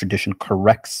commentary tradition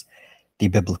corrects the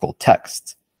biblical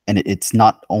text. And it's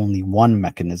not only one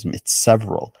mechanism, it's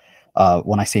several.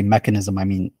 When I say mechanism, I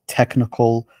mean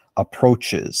technical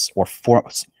approaches or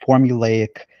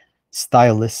formulaic,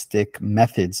 stylistic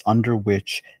methods under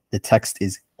which the text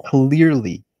is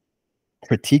clearly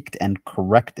critiqued and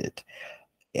corrected.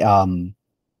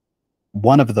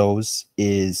 One of those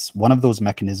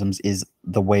mechanisms is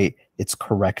the way it's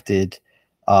corrected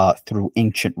through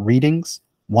ancient readings.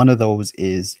 One of those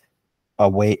is a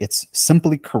way it's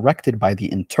simply corrected by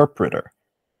the interpreter,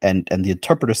 and the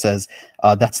interpreter says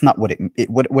that's not what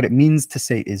what it means to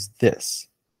say is this.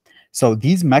 So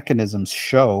these mechanisms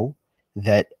show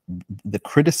that the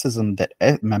criticism that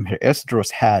Memher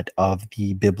Esdros had of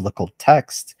the biblical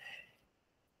text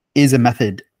is a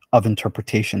method of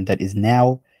interpretation that is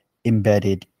now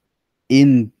embedded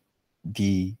in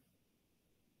the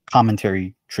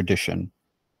commentary tradition,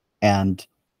 and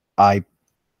I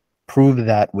prove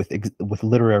that with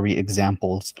literary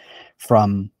examples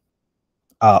from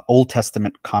Old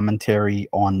Testament commentary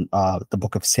on the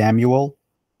book of Samuel.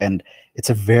 And it's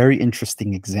a very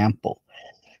interesting example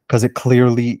because it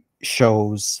clearly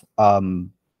shows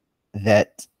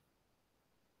that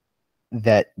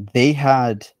they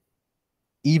had,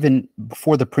 even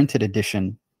before the printed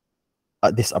edition,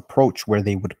 this approach where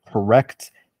they would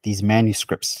correct these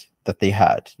manuscripts that they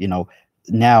had. You know,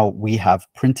 now we have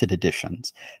printed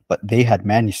editions, but they had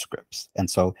manuscripts, and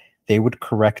so they would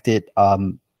correct it.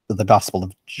 The Gospel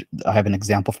of I have an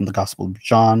example from the Gospel of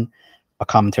John, a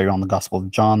commentary on the Gospel of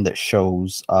John that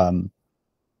shows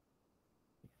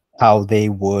how they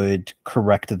would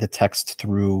correct the text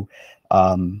through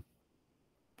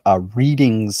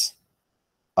readings,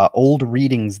 old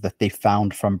readings that they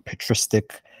found from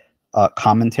patristic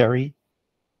commentary,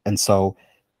 and so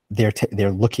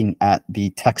they're looking at the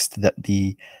text that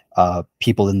the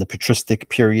people in the patristic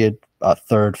period,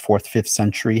 3rd, 4th, 5th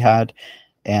century had,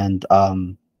 and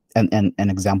an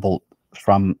example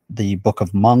from the Book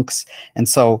of Monks. And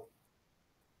so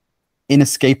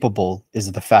inescapable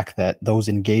is the fact that those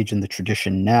engaged in the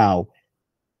tradition now,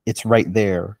 it's right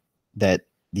there that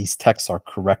these texts are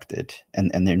corrected,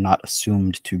 and they're not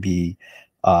assumed to be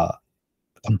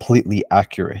completely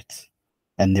accurate.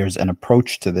 And there's an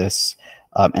approach to this,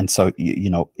 and so you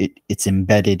know it's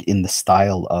embedded in the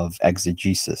style of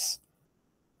exegesis.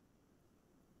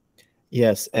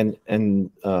 Yes, and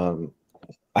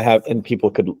I have, and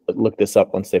people could look this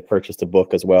up once they purchased a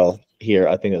book as well. Here,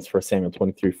 I think that's 1 Samuel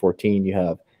 23:14. You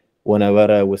have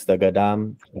 "Wanawara was the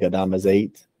Gadam is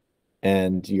 8,"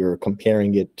 and you're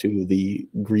comparing it to the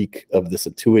Greek of the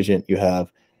Septuagint. You have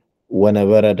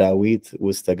 "Wanawara Dawit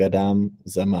was the Gadam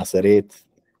Zamasaret,"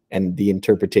 and the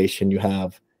interpretation you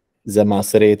have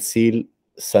 "Zamasaret sil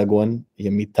sagwan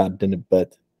yamitad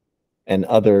dinibet," and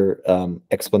other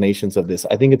explanations of this.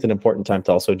 I think it's an important time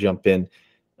to also jump in,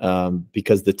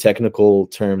 because the technical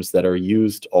terms that are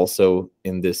used also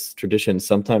in this tradition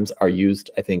sometimes are used,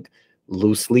 I think,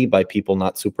 loosely by people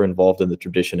not super involved in the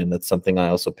tradition. And that's something I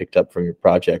also picked up from your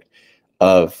project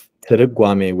of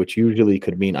terigwame, which usually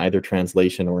could mean either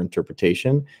translation or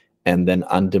interpretation, and then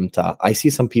andimta. I see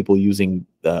some people using,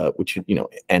 which, you know,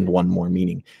 and one more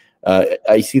meaning.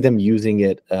 I see them using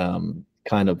it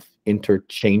kind of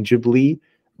interchangeably,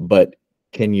 but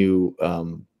can you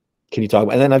talk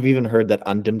about, and then I've even heard that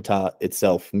andimta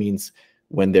itself means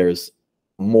when there's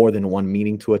more than one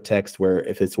meaning to a text, where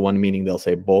if it's one meaning, they'll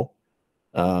say bo.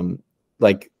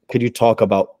 Like, could you talk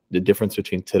about the difference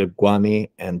between terigwame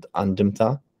and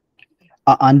andimta?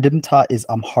 Andimta is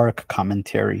Amharic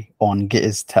commentary on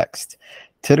Ge'ez text.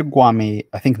 Terigwame,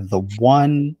 I think the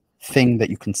one thing that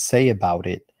you can say about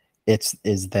it,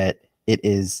 is that it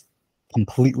is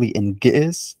completely in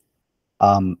Ge'ez.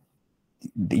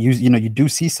 You do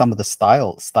see some of the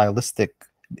stylistic.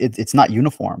 It's not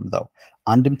uniform though.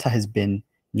 Andimta has been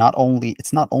not only.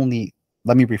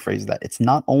 Let me rephrase that. It's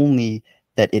not only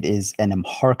that it is an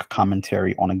Amharic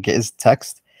commentary on a Ge'ez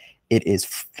text, it is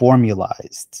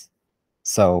formalized.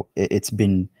 So it's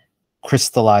been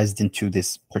crystallized into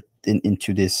this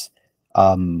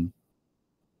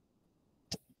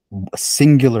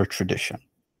singular tradition.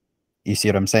 You see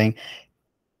what I'm saying?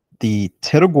 The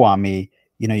terigwame,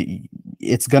 you know,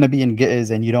 it's going to be in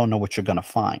Ge'ez, and you don't know what you're going to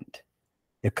find.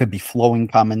 It could be flowing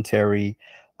commentary.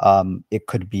 It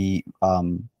could be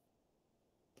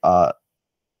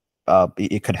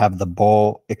it could have the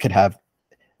bo. It could have,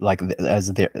 like,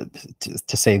 as there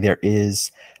to say there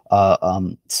is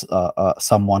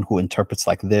someone who interprets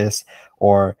like this,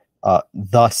 or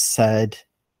thus said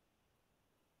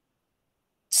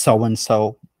so and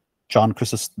so.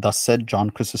 Thus said John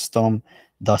Chrysostom.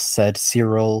 Thus said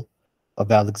Cyril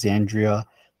of Alexandria.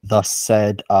 Thus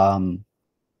said a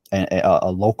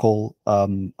local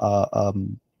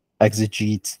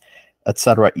exegete,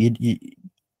 etc.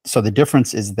 So the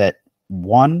difference is that,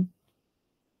 one,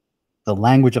 the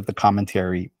language of the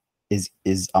commentary is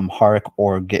Amharic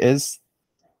or Ge'ez.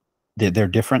 They're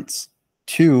different.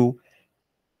 Two,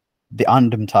 the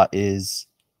andimta is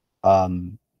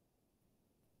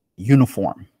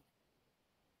uniform,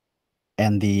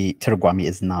 and the terigwame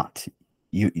is not.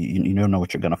 You don't know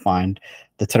what you're going to find.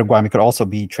 The terigwame could also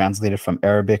be translated from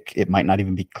Arabic. It might not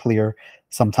even be clear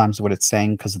sometimes what it's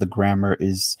saying, because the grammar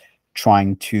is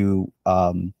trying to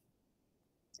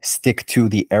stick to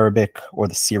the Arabic or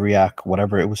the Syriac,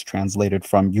 whatever it was translated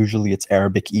from. Usually it's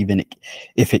Arabic, even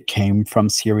if it came from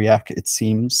Syriac, it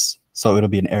seems. So it'll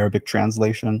be an Arabic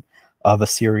translation of a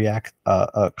Syriac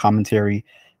commentary.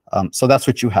 So that's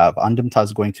what you have. Andimta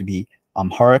is going to be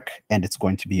Amharic, and it's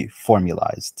going to be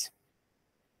formalized.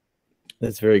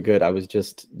 That's very good. I was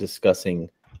just discussing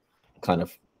kind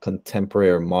of contemporary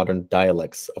or modern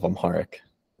dialects of Amharic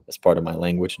as part of my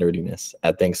language nerdiness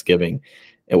at Thanksgiving.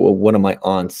 And one of my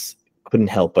aunts couldn't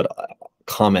help but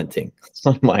commenting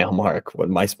on my Amharic,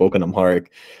 my spoken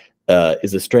Amharic,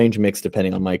 is a strange mix,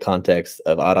 depending on my context,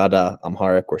 of Arada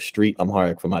Amharic or street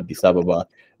Amharic from Addis Ababa,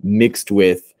 mixed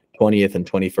with 20th and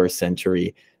 21st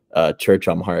century church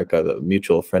Amharic. A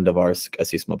mutual friend of ours,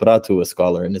 Asis Mabratu, a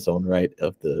scholar in his own right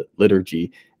of the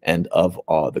liturgy and of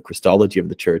the Christology of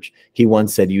the church, he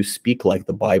once said, "You speak like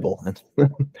the Bible." And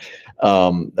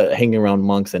hanging around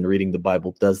monks and reading the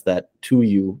Bible does that to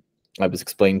you. I was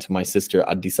explaining to my sister,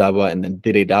 Addis Ababa and then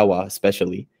Diredawa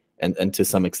especially, and to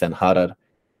some extent Harar,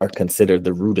 are considered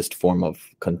the rudest form of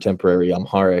contemporary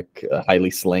Amharic,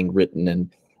 highly slang written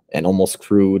and almost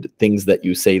crude. Things that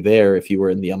you say there, if you were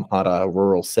in the Amhara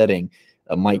rural setting,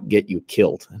 might get you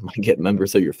killed, and might get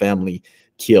members of your family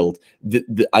killed.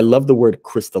 I love the word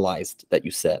crystallized that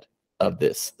you said of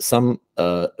this. Some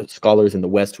scholars in the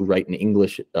West who write in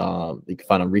English, you can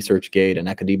find on ResearchGate and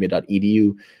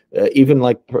academia.edu, even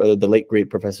like the late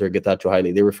great Professor Getachew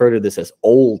Haile, they refer to this as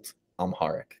Old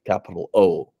Amharic, capital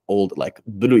O, old, like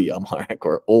Dului Amharic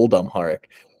or Old Amharic.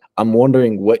 I'm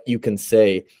wondering what you can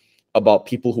say about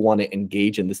people who want to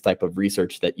engage in this type of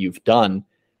research that you've done,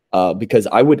 because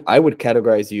I would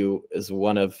categorize you as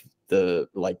one of the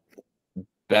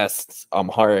best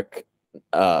Amharic.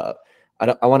 I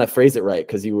want to phrase it right,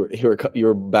 because you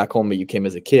were back home, but you came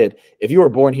as a kid. If you were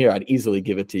born here, I'd easily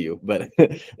give it to you, but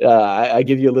I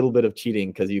give you a little bit of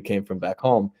cheating because you came from back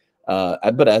home.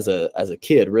 But as a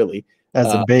kid, really,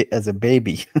 as a baby, as a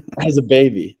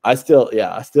baby, I still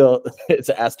it's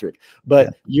an asterisk.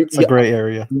 But yeah, it's a gray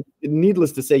area.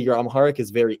 Needless to say, your Amharic is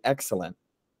very excellent,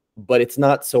 but it's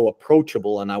not so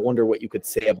approachable. And I wonder what you could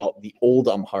say about the Old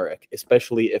Amharic,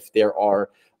 especially if there are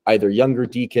either younger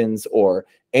deacons or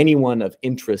anyone of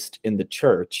interest in the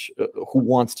church who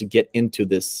wants to get into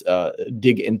this,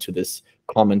 dig into this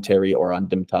commentary or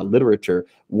andimta literature.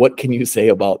 What can you say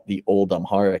about the Old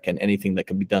Amharic and anything that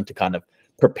can be done to kind of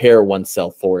prepare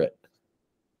oneself for it?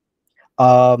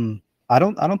 I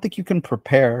don't think you can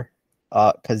prepare,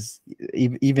 because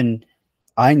even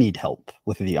I need help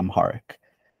with the Amharic,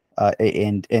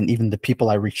 and even the people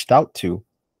I reached out to,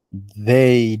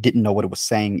 they didn't know what it was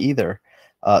saying either.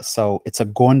 So it's a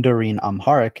Gondarin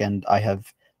Amharic, and I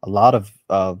have a lot of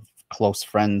close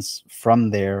friends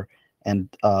from there. And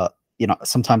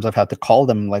sometimes I've had to call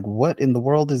them, like, what in the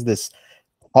world is this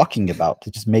talking about?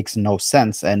 It just makes no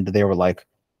sense. And they were like,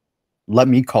 let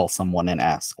me call someone and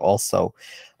ask also.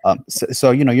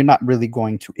 So you're not really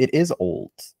going to, it is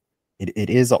old. It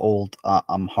is old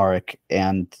Amharic,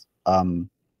 and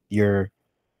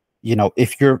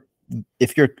if you're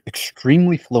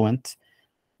extremely fluent,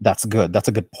 that's good. That's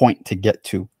a good point to get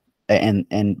to.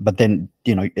 But then,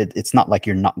 it's not like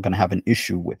you're not going to have an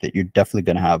issue with it. You're definitely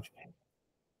going to have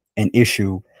an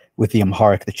issue with the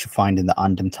Amharic that you find in the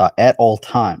Andimta at all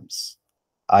times.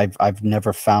 I've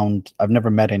never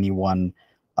met anyone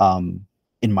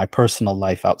in my personal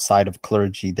life outside of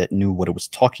clergy that knew what it was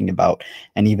talking about.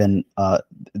 And even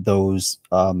those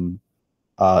who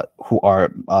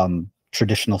are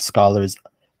traditional scholars,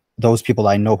 those people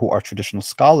I know who are traditional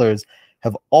scholars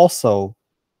have also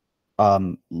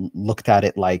looked at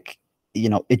it like,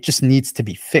 it just needs to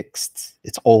be fixed.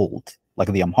 It's old,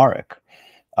 like the Amharic.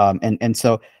 And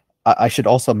so I should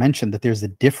also mention that there's a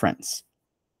difference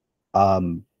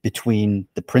between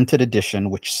the printed edition,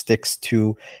 which sticks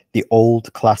to the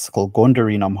old classical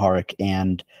Gondarin Amharic,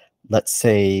 and let's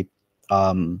say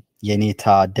Yenita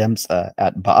Demsa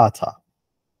at Ba'ata.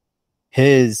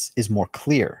 His is more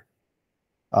clear.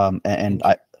 And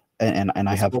I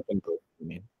have,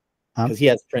 because he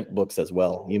has print books as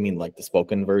well. You mean like the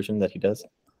spoken version that he does?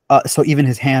 So even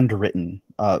his handwritten,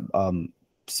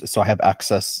 so I have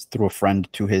access through a friend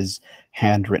to his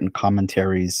handwritten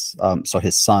commentaries. So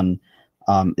his son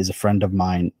is a friend of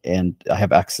mine, and I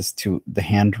have access to the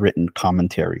handwritten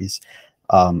commentaries.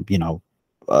 The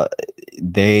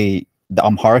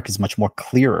Amharic is much more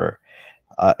clearer,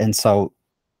 and so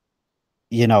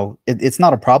it's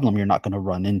not a problem you're not going to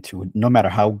run into, no matter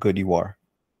how good you are.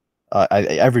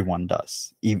 Everyone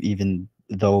does, even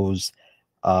those.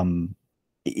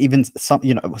 Even some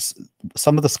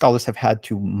of the scholars have had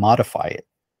to modify it,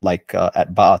 like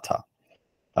at Ba'ata.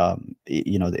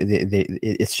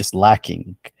 It's just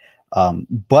lacking.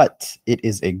 But it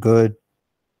is a good,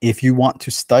 if you want to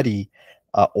study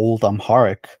Old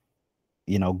Amharic,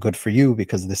 good for you,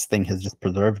 because this thing has just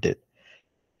preserved it.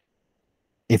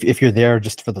 If you're there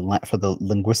just for the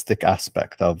linguistic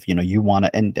aspect of, you want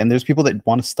to, and there's people that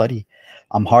want to study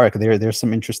Amharic. There's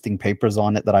some interesting papers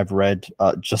on it that I've read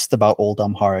just about Old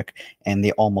Amharic, and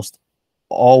they almost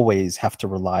always have to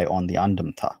rely on the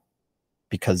Andamta,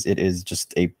 because it is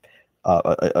just a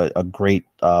great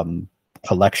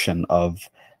collection of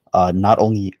not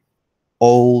only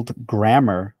old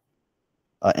grammar,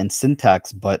 and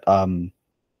syntax, but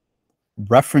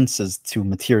references to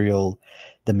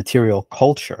the material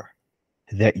culture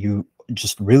that you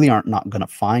just really aren't not going to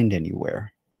find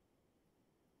anywhere.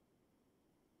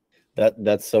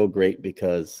 That's so great,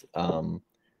 because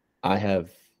I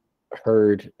have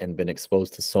heard and been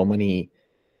exposed to so many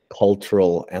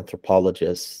cultural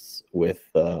anthropologists, with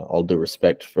all due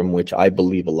respect, from which I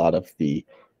believe a lot of the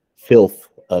filth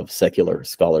of secular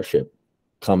scholarship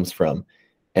comes from.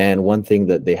 And one thing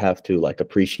that they have to like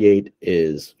appreciate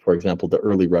is, for example, the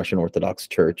early Russian Orthodox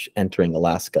Church entering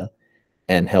Alaska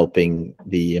and helping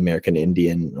the American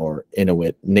Indian or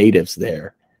Inuit natives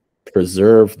there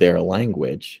preserve their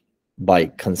language by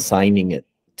consigning it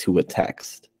to a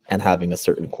text and having a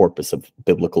certain corpus of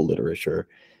biblical literature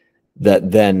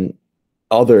that then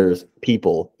other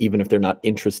people, even if they're not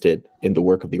interested in the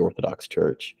work of the Orthodox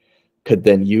Church, could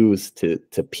then use to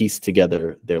piece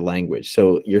together their language.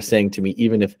 So you're saying to me,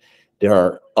 even if there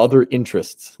are other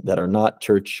interests that are not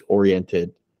church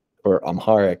oriented or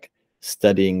Amharic,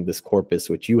 studying this corpus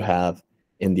which you have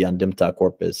in the Andimta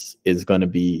corpus is going to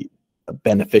be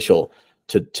beneficial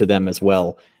to them as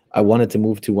well. I wanted to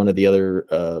move to one of the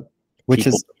other which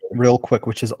is real quick,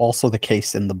 which is also the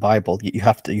case in the Bible. You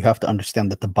have to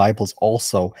understand that the Bible is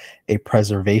also a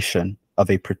preservation of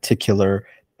a particular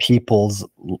people's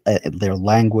their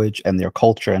language and their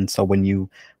culture. And so when you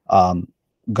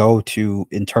go to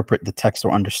interpret the text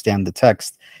or understand the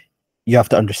text, you have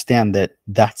to understand that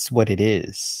that's what it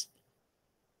is.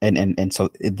 And so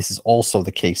this is also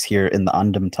the case here in the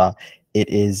Andamta. It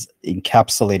is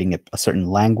encapsulating a certain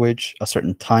language, a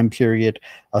certain time period,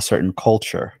 a certain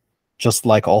culture, just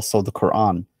like also the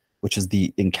Quran, which is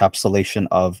the encapsulation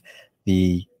of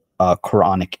the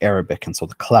Quranic Arabic. And so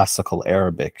the classical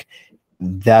Arabic,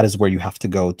 that is where you have to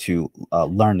go to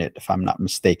learn it, if I'm not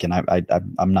mistaken.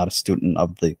 I'm not a student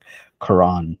of the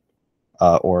Quran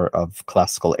or of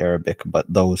classical Arabic, but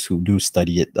those who do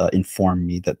study it inform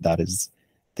me that that is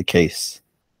the case.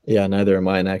 Yeah, neither am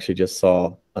I. And I actually just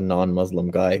saw a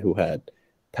non-Muslim guy who had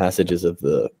passages of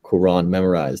the Quran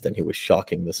memorized, and he was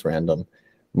shocking this random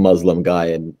Muslim guy,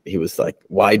 and he was like,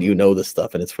 why do you know this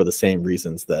stuff? And it's for the same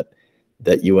reasons that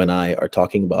you and I are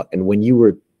talking about. And when you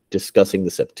were discussing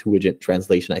the Septuagint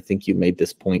translation, I think you made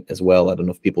this point as well. I don't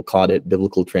know if people caught it.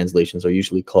 Biblical translations are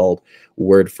usually called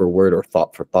word for word or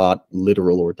thought for thought,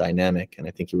 literal or dynamic. And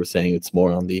I think you were saying it's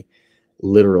more on the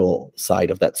literal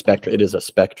side of that spectrum. It is a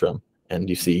spectrum. And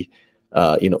you see,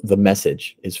 the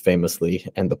Message is famously,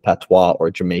 and the Patois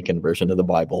or Jamaican version of the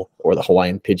Bible, or the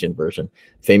Hawaiian Pidgin version,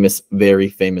 very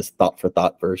famous thought for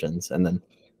thought versions. And then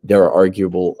there are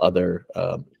arguable other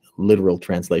literal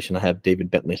translation. I have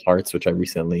David Bentley Hart's, which I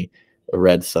recently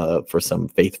read for some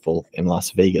faithful in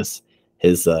Las Vegas.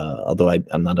 His, although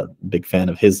I'm not a big fan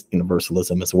of his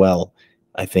universalism as well,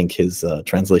 I think his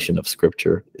translation of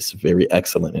scripture is very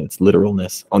excellent in its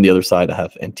literalness. On the other side, I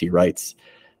have N.T. Wright's,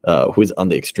 who's on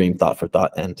the extreme thought for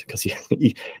thought end, because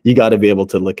you got to be able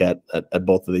to look at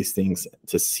both of these things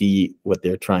to see what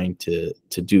they're trying to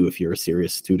do if you're a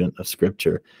serious student of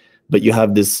scripture. But you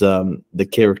have this the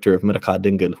character of Mirka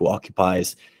Dingle, who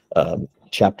occupies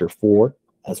chapter 4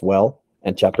 as well.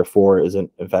 And chapter 4 is in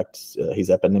fact he's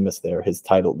eponymous there.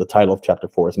 The title of chapter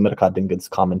 4 is Mirka Dingle's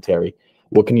commentary.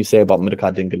 What can you say about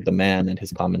Mirka Dingle, the man, and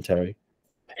his commentary?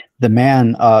 The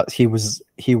man, he was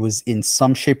in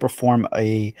some shape or form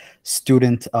a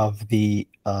student of the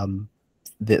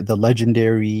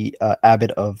legendary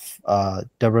abbot of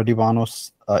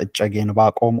Debradivanos, Itchage in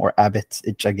Bakom, or abbot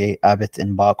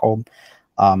in Bakom.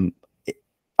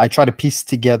 I try to piece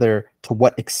together to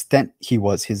what extent he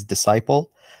was his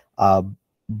disciple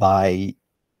by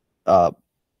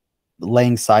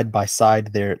laying side by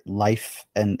side their life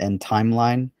and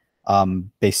timeline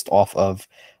based off of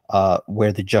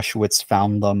where the Jesuits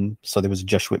found them. So there was a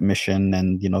Jesuit mission,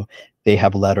 and they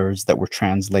have letters that were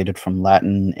translated from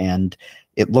Latin, and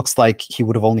it looks like he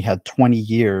would have only had 20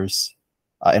 years.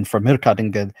 And for Mirka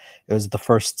Dingle, it was the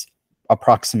first,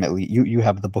 approximately, you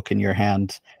have the book in your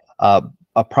hand,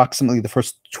 approximately the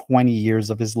first 20 years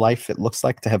of his life, it looks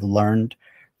like, to have learned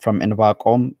from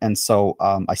Invakom. And so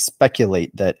I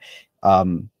speculate that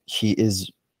he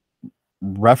is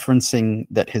referencing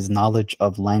that his knowledge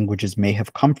of languages may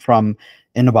have come from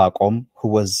Invakom, who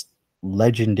was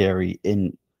legendary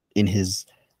in his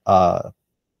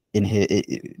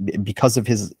because of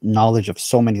his knowledge of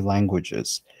so many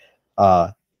languages.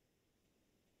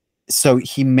 So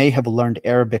he may have learned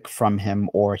Arabic from him,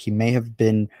 or he may have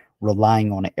been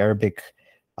relying on an Arabic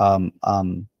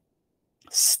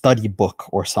study book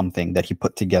or something that he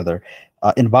put together.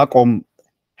 Invakom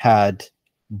had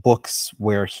books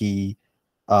where he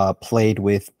played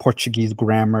with Portuguese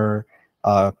grammar,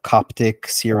 Coptic,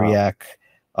 Syriac.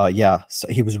 Yeah, so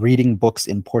he was reading books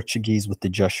in Portuguese with the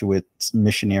Jesuit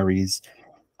missionaries.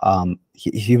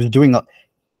 He was doing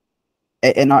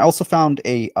and I also found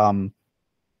a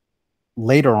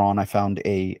later on I found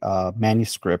a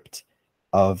manuscript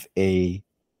of a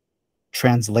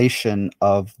translation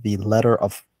of the letter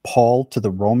of Paul to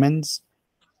the Romans.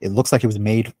 It looks like it was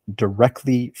made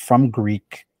directly from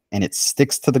Greek, and it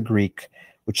sticks to the Greek,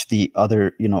 which the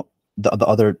other, the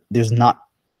other, there's not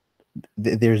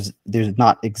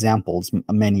examples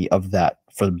many of that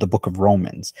for the book of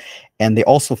Romans. And they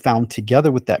also found,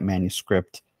 together with that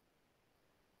manuscript,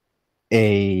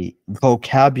 a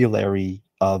vocabulary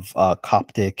of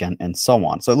Coptic and so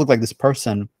on. So it looked like this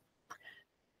person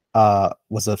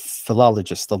was a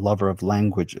philologist, a lover of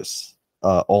languages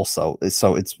also.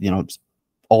 So it's, it's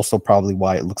also probably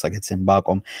why it looks like it's in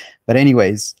Bagom. But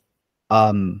anyways,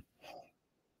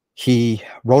 he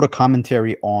wrote a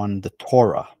commentary on the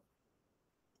Torah.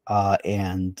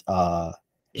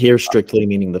 Here strictly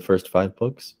meaning the first 5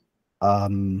 books?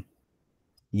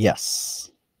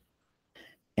 Yes.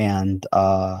 And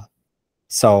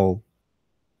so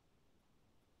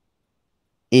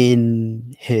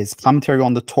in his commentary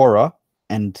on the Torah,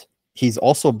 and he's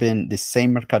also been, the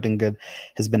same Mercadingel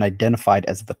has been identified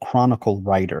as the chronicle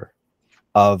writer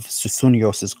of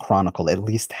Susunios's chronicle, at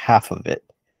least half of it.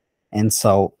 And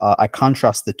so I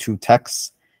contrast the two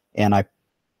texts, and I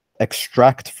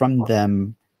extract from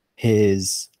them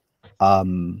his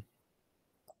how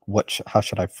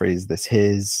should I phrase this?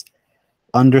 His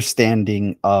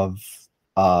understanding of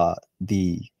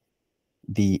the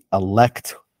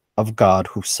elect of God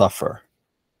who suffer.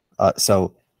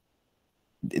 So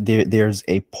there's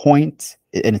a point,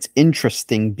 and it's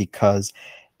interesting because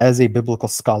as a biblical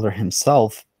scholar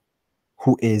himself,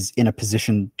 who is in a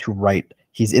position to write,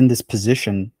 he's in this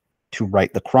position to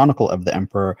write the Chronicle of the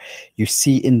Emperor, you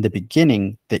see in the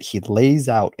beginning that he lays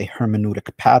out a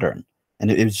hermeneutic pattern.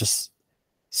 And it was just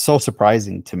so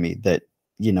surprising to me that,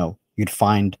 you'd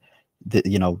find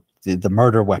the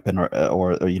murder weapon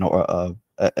or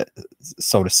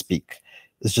so to speak.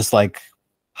 It's just like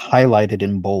highlighted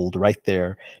in bold right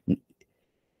there,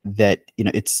 that,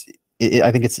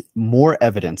 I think it's more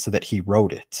evidence that he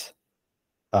wrote it.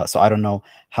 So I don't know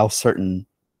how certain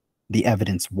the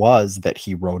evidence was that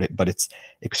he wrote it, but it's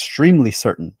extremely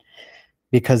certain,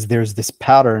 because there's this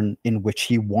pattern in which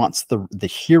he wants the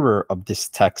hearer of this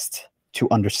text to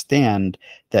understand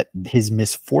that his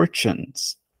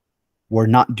misfortunes were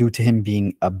not due to him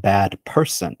being a bad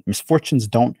person. Misfortunes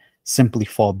don't simply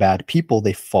fall bad people,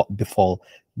 they befall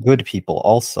good people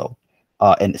also.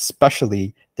 And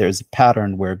especially there's a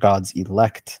pattern where God's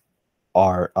elect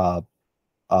are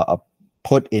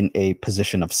put in a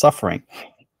position of suffering.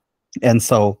 And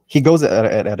so he goes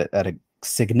at a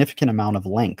significant amount of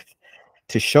length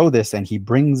to show this, and he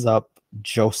brings up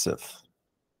Joseph.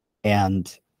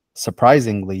 And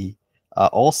surprisingly,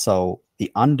 also the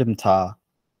Andemta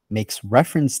makes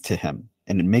reference to him,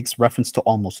 and it makes reference to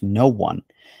almost no one.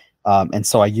 And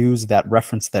so I use that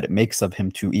reference that it makes of him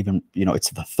to even, it's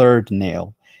the third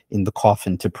nail in the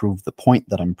coffin to prove the point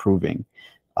that I'm proving.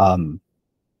 And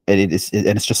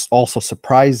it's just also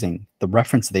surprising the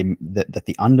reference that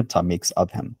the Andemta makes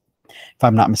of him. If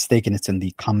I'm not mistaken, it's in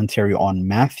the commentary on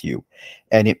Matthew,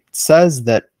 and it says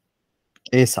that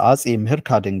his title was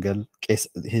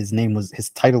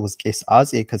Qais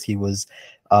Azé because he was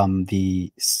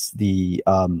the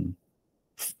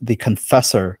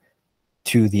confessor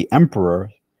to the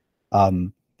emperor.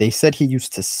 They said he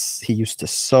used to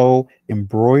sew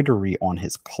embroidery on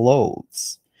his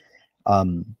clothes.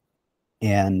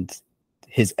 And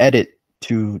his edit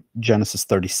to Genesis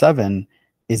 37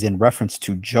 is in reference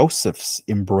to Joseph's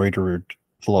embroidered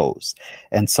clothes.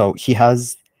 And so he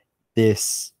has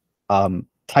this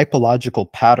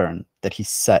typological pattern that he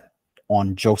set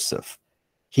on Joseph.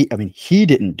 He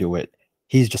didn't do it.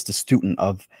 He's just a student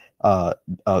of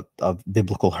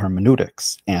biblical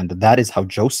hermeneutics, and that is how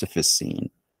Joseph is seen.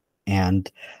 And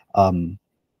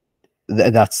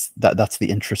that's the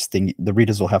interesting. The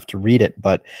readers will have to read it,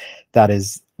 but that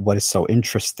is what is so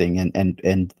interesting,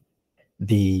 and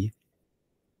the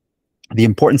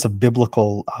importance of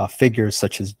biblical figures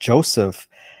such as Joseph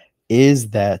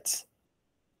is that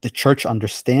the church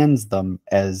understands them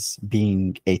as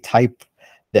being a type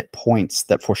that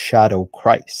foreshadow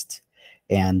Christ.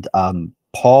 And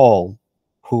Paul,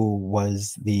 who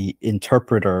was the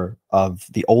interpreter of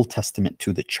the Old Testament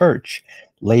to the church,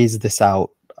 lays this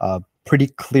out pretty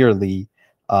clearly.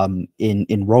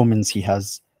 In Romans, he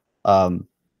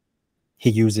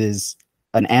uses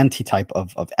an antitype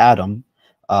of Adam,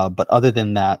 but other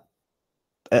than that,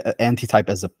 antitype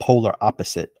as a polar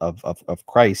opposite of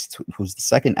Christ, who's the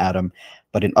second Adam.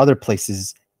 But in other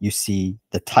places, you see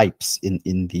the types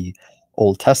in the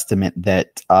Old Testament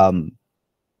that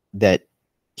that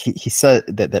he said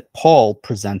that Paul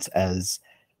presents as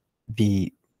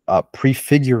the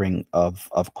prefiguring of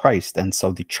Christ. And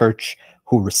so the church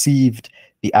who received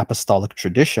the apostolic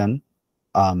tradition,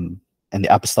 and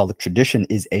the apostolic tradition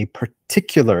is a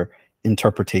particular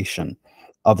interpretation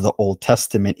of the Old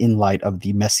Testament in light of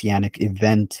the messianic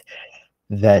event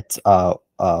that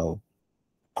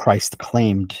Christ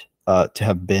claimed to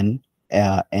have been.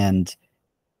 And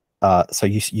so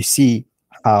you see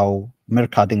how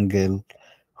Mercadingel,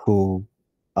 who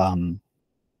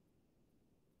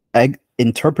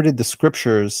interpreted the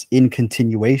scriptures in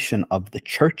continuation of the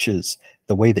churches,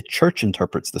 the way the church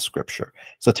interprets the scripture.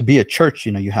 So to be a church,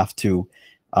 you have to,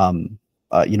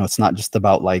 it's not just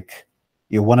about like,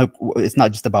 it's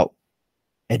not just about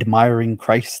admiring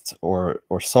Christ or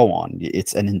so on.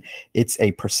 It's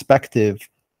a perspective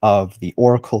of the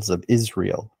oracles of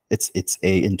Israel. It's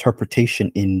a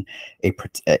interpretation in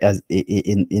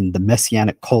the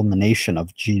messianic culmination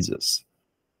of Jesus.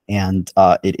 And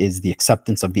it is the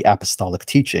acceptance of the apostolic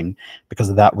teaching,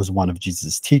 because that was one of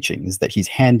Jesus' teachings, that he's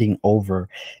handing over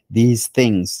these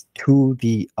things to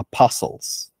the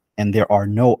apostles, and there are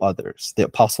no others. The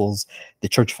apostles, the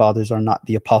church fathers are not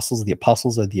the apostles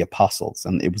are the apostles,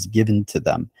 and it was given to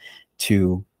them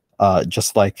to,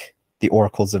 just like the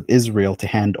oracles of Israel, to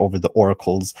hand over the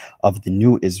oracles of the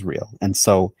new Israel. And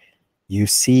so you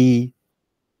see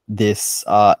this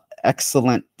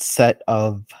excellent set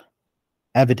of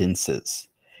evidences.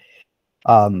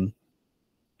 I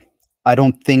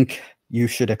don't think you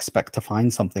should expect to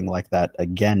find something like that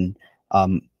again.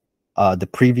 The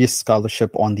previous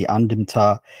scholarship on the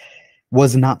Andimta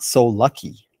was not so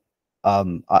lucky.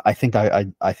 I think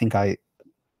I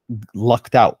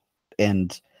lucked out,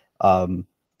 and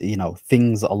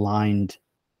things aligned,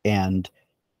 and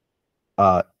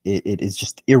it is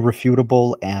just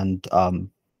irrefutable. And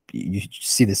you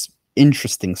see this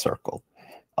interesting circle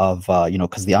of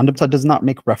because the Andimta does not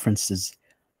make references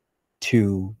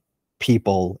to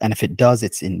people, and if it does,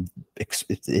 it's in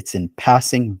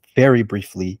passing, very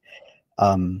briefly,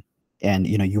 and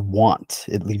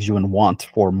it leaves you in want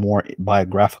for more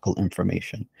biographical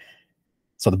information.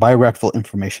 So the biographical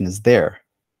information is there.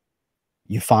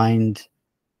 You find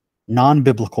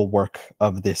non-biblical work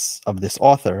of this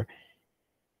author,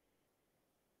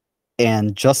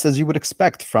 and just as you would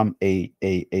expect from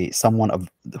someone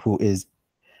who is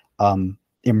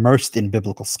immersed in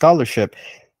biblical scholarship,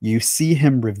 you see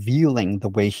him revealing the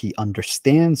way he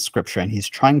understands scripture, and he's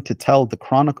trying to tell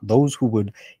those who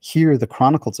would hear the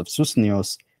Chronicles of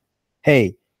Susnios,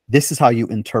 hey, this is how you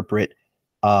interpret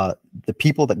the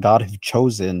people that God has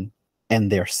chosen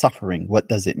and their suffering. What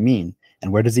does it mean?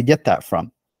 And where does he get that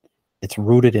from? It's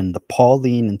rooted in the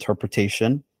Pauline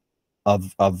interpretation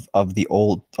of the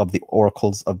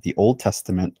oracles of the Old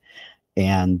Testament,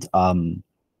 and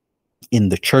in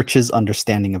the church's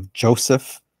understanding of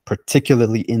Joseph,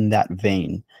 particularly in that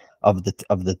vein of the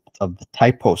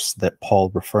typos that Paul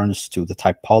refers to, the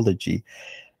typology,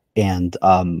 and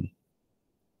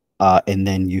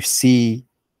then you see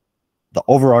the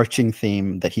overarching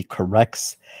theme that he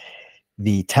corrects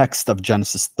the text of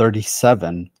Genesis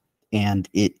 37, and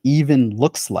it even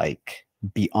looks like,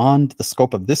 beyond the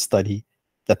scope of this study,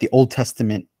 that the Old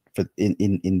Testament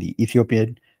in the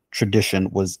Ethiopian tradition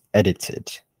was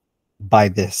edited by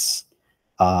this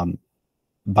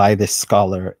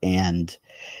scholar, and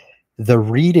the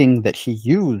reading that he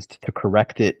used to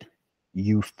correct it,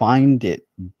 you find it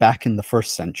back in the 1st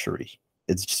century.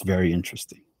 It's just very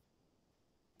interesting.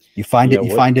 You find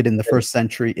it in the 1st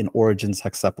century in Origen's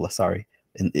Hexapla, sorry.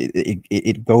 And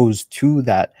it goes to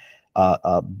that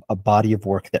a body of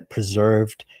work that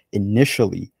preserved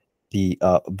initially the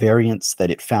variants that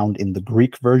it found in the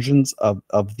Greek versions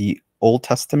of the Old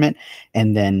Testament,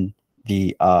 and then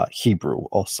the Hebrew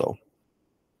also.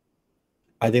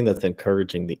 I think that's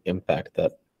encouraging, the impact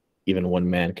that even one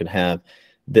man can have.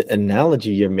 The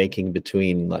analogy you're making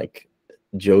between like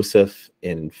Joseph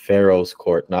in Pharaoh's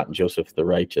court, not Joseph the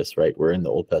righteous, right? We're in the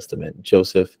Old Testament.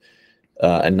 Joseph,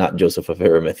 and not Joseph of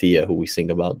Arimathea, who we sing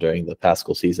about during the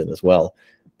Paschal season as well,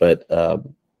 but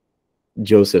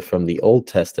Joseph from the Old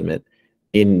Testament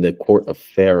in the court of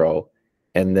Pharaoh,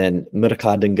 and then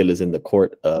Mercadingel is in the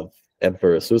court of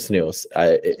Emperor Susnios.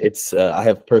 I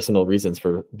have personal reasons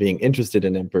for being interested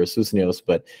in Emperor Susnios,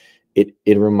 but it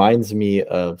reminds me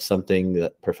of something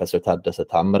that Professor Taddasa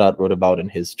Tamrat wrote about in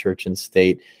his Church and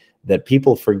State, that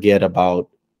people forget about.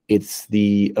 It's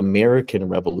the American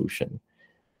Revolution.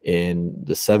 in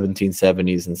the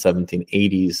 1770s and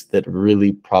 1780s that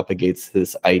really propagates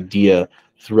this idea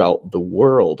throughout the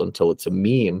world until it's a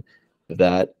meme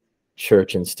that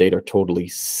church and state are totally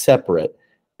separate.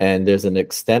 And there's an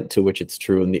extent to which it's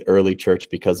true in the early church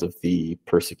because of the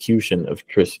persecution of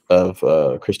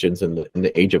Christians in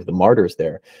the age of the martyrs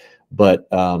there. But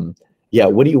yeah,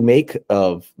 what do you make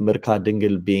of Mirka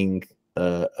Dingil being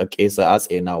a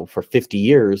aleme'silasé now? For 50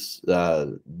 years,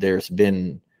 there's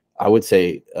been, I would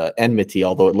say, enmity,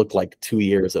 although it looked like 2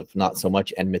 years of not so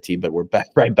much enmity, but we're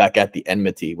right back at the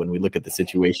enmity when we look at the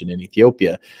situation in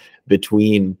Ethiopia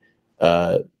between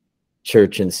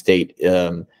church and state.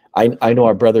 I know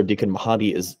our brother Deacon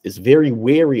Mahadi is very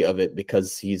wary of it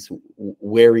because he's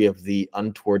wary of the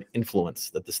untoward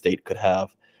influence that the state could have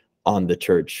on the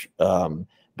church.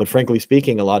 But frankly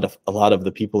speaking, a lot of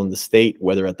the people in the state,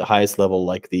 whether at the highest level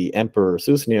like the Emperor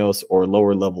Susnios or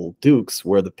lower level dukes,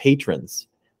 were the patrons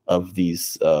of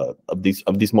these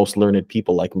most learned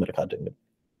people like Mirka Dingil.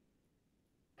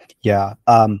 Yeah,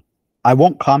 I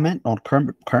won't comment on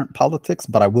current politics,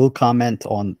 but I will comment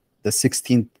on the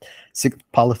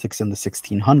politics in the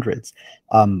 1600s.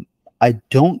 I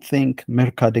don't think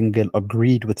Mirka Dingil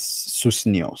agreed with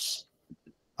Susnios,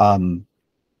 and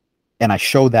I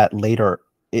show that later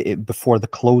before the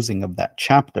closing of that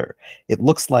chapter. It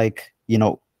looks like, you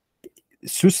know,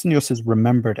 Susnios is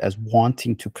remembered as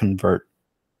wanting to convert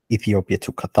Ethiopia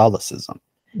to Catholicism.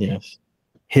 Yes.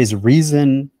 His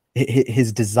reason,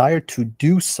 his desire to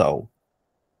do so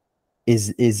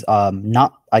is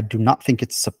not, I do not think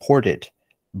it's supported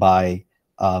by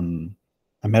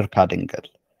Mirka Dingil,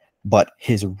 but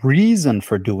his reason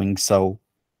for doing so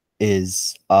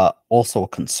is also a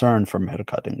concern for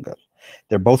Mirka Dingil.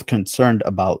 They're both concerned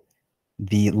about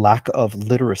the lack of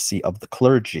literacy of the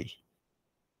clergy,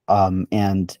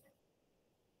 and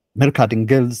Mirka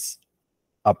Dingil's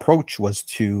approach was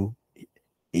to,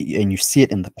 and you see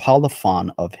it in the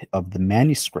colophon of the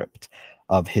manuscript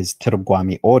of his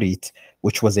Tirugwami Orit,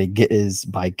 which was a Gi'iz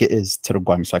by Gi'iz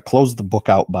Tirugwami. So I closed the book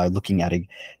out by looking at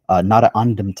not an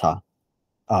andimta,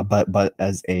 but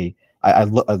as I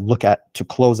look at, to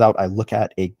close out, I look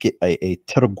at a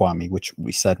Tirugwami, which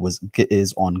we said was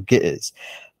Gi'iz on Gi'iz,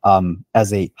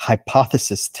 as a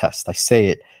hypothesis test. I say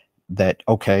it that,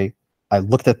 okay, I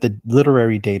looked at the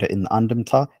literary data in the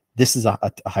andimta. This is a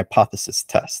hypothesis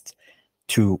test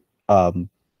to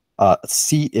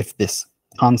see if this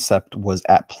concept was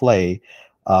at play,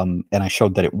 and I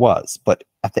showed that it was. But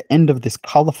at the end of this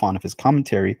colophon of his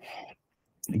commentary,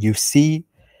 you see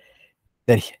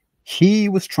that he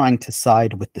was trying to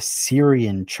side with the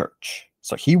Syrian church.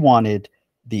 So he wanted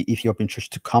the Ethiopian church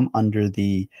to come under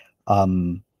the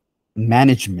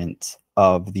management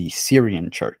of the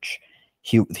Syrian church.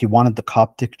 He wanted the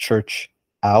Coptic church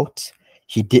out.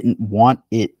 He didn't want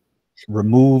it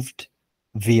removed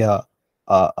via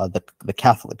the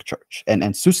Catholic Church. And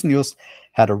Susnios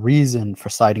had a reason for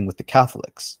siding with the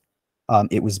Catholics.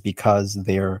 It was because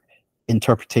their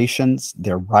interpretations,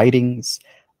 their writings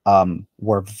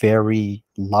were very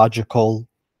logical.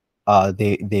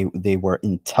 They were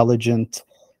intelligent.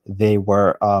 They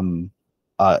were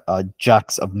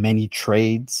jacks of many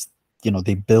trades. You know,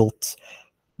 they built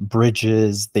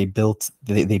bridges. They built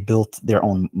their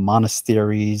own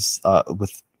monasteries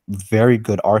with very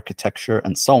good architecture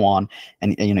and so on.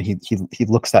 And you know, he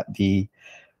looks at the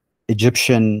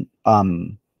Egyptian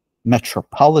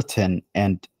metropolitan,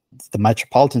 and the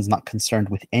metropolitan is not concerned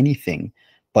with anything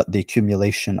but the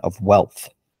accumulation of wealth,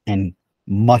 and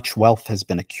much wealth has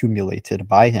been accumulated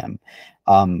by him,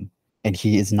 and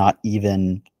he is not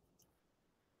even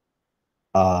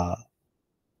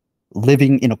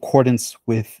living in accordance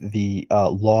with the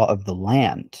law of the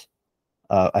land.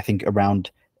 I think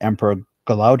around Emperor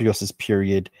Glaudius's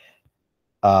period,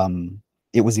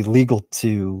 it was illegal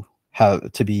to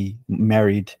be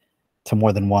married to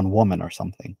more than one woman or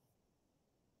something.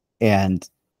 And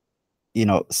you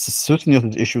know,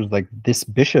 Susnios' issue is like, this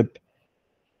bishop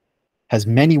has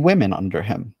many women under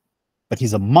him, but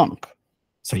he's a monk,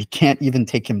 so he can't even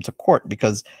take him to court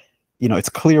because, you know, it's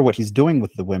clear what he's doing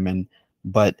with the women,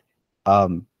 but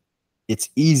it's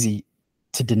easy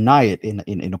to deny it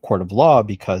in a court of law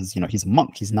because, you know, he's a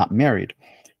monk, he's not married.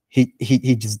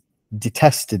 He just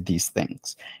detested these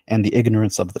things and the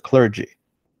ignorance of the clergy.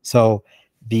 So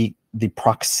the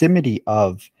proximity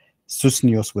of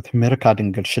Susnios with Mirka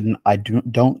Dingil I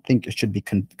don't think it should be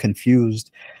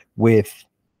confused with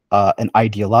an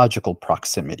ideological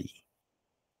proximity.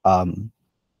 And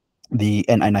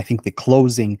I think the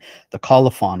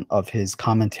colophon of his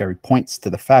commentary points to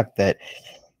the fact that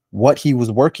what he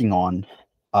was working on,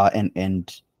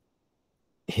 and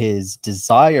his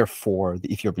desire for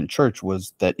the Ethiopian church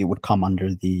was that it would come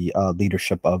under the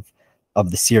leadership of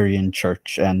the Syrian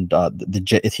church, and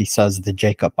he says the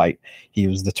Jacobite. He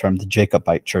used the term the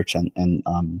Jacobite church, and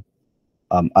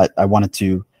I wanted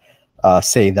to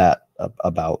say that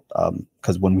about,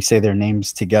 because when we say their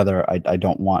names together, I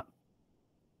don't want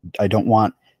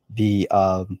the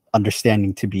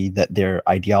understanding to be that their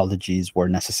ideologies were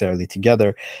necessarily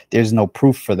together. There's no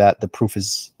proof for that. The proof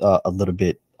is a little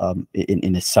bit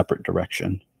in a separate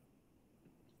direction.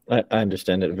 I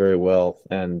understand it very well,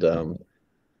 and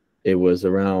it was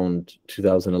around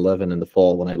 2011 in the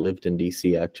fall when I lived in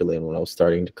DC, actually, and when I was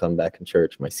starting to come back in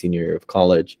church, my senior year of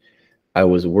college. I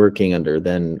was working under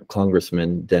then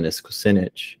Congressman Dennis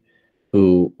Kucinich,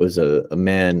 who was a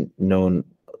man known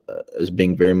as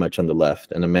being very much on the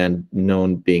left, and a man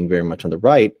known being very much on the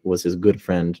right was his good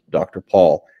friend, Dr.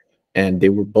 Paul. And they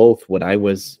were both, when I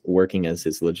was working as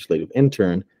his legislative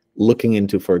intern, looking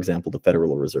into, for example, the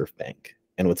Federal Reserve Bank.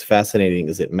 And what's fascinating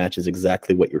is it matches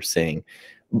exactly what you're saying.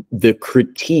 The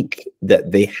critique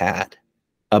that they had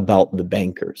about the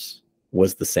bankers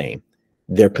was the same.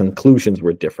 Their conclusions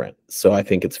were different. So I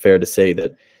think it's fair to say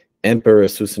that Emperor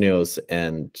Susinios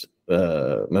and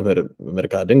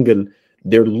Mercadingel,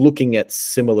 they're looking at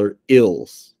similar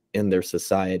ills in their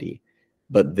society,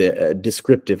 but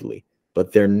descriptively,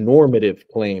 but their normative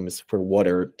claims for what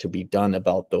are to be done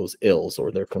about those ills,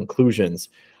 or their conclusions,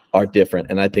 are different.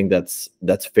 And I think that's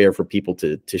fair for people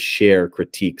to share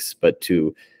critiques, but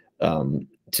to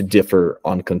differ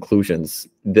on conclusions.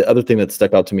 The other thing that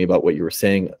stuck out to me about what you were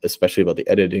saying, especially about the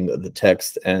editing of the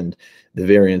text and the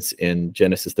variants in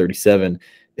Genesis 37,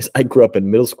 is I grew up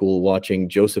in middle school watching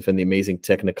Joseph and the Amazing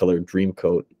Technicolor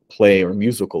Dreamcoat play or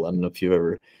musical. I don't know if you've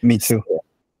ever. Me too.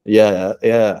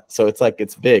 Yeah. So it's like,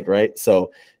 it's big, right?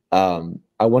 So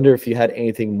I wonder if you had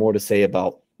anything more to say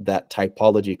about that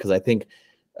typology, because I think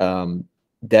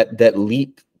that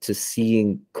leap to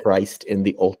seeing Christ in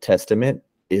the Old Testament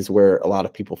is where a lot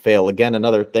of people fail. Again,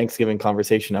 another Thanksgiving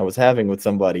conversation I was having with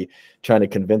somebody, trying to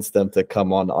convince them to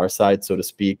come on our side, so to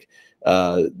speak.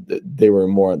 They were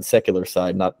more on the secular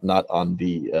side, not on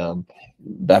the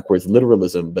backwards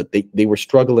literalism, but they were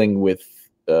struggling with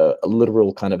a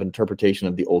literal kind of interpretation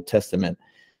of the Old Testament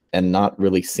and not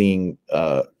really seeing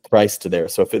Christ there.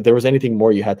 So if there was anything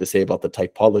more you had to say about the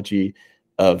typology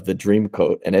of the dream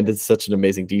coat, and it is such an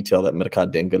amazing detail that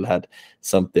Mirkad Dengel had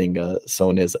something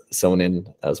sewn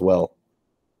in as well.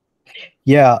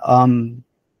 Yeah.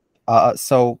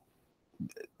 So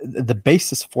the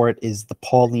basis for it is the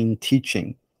Pauline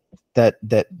teaching that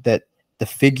the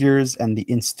figures and the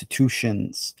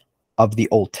institutions of the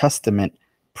Old Testament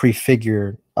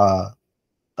prefigure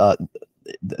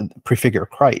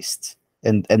Christ,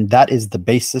 and that is the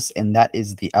basis, and that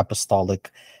is the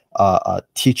apostolic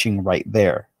teaching right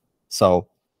there. So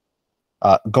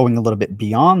going a little bit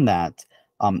beyond that,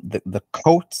 the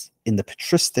coat in the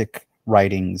patristic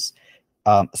writings,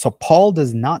 so Paul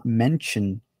does not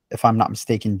mention, if I'm not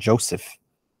mistaken, Joseph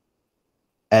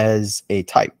as a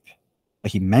type.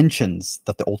 He mentions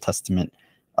that the Old Testament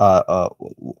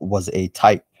was a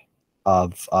type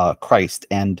of Christ.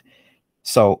 And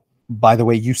so, by the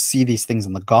way, you see these things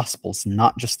in the Gospels,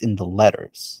 not just in the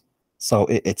letters. So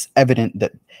it's evident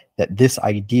that this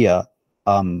idea,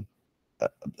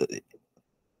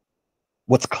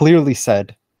 what's clearly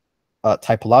said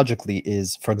typologically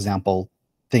is, for example,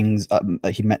 things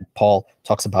Paul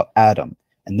talks about Adam,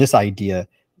 and this idea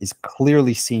is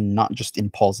clearly seen not just in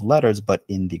Paul's letters but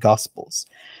in the Gospels.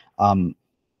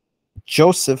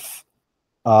 Joseph,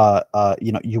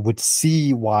 you would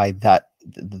see why that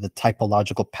the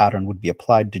typological pattern would be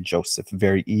applied to Joseph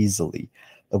very easily.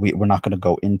 We're not going to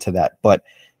go into that, but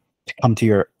to come to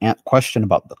your question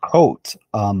about the coat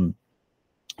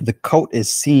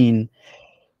is seen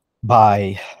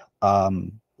by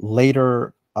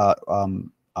later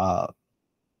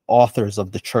authors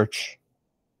of the church,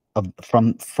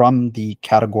 from the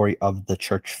category of the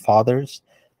church fathers.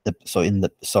 So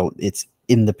it's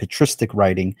in the patristic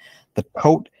writing, the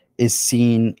coat is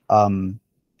seen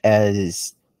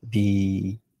as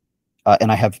the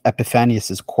and I have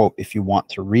Epiphanius's quote if you want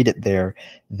to read it there,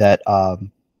 that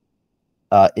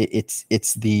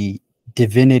it's the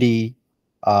divinity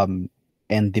and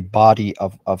the body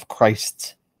of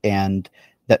Christ, and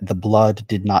that the blood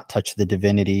did not touch the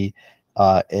divinity,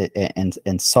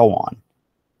 and so on.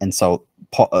 And so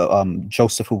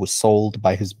Joseph, who was sold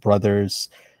by his brothers,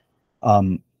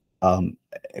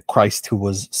 Christ, who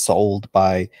was sold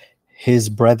by his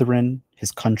brethren,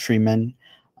 his countrymen,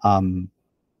 and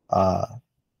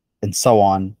so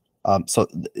on. So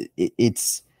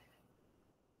it's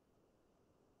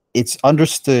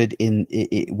understood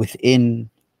within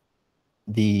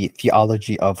the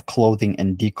theology of clothing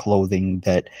and declothing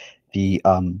that the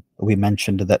we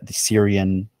mentioned that the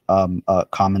Syrian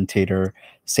commentator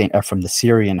Saint Ephrem the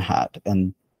Syrian had,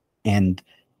 and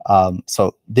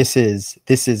so this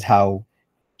is how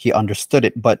he understood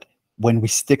it. But when we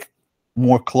stick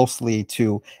more closely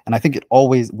to, and I think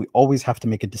we always have to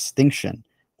make a distinction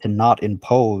to not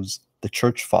impose the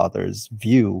church fathers'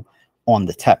 view on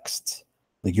the text.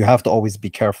 Like, you have to always be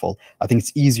careful. I think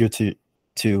it's easier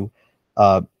to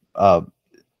uh, uh,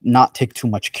 not take too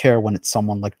much care when it's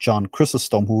someone like John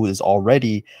Chrysostom, who is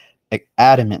already like,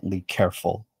 adamantly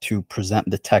careful to present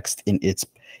the text in its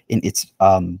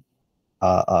uh,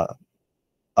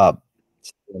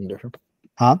 Splendor.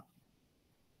 huh?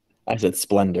 I said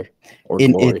splendor or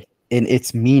in glory. in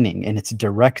its meaning, in its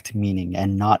direct meaning,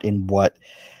 and not in what,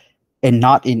 and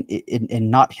not in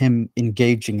not him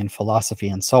engaging in philosophy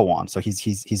and so on. So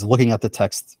he's looking at the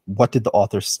text. What was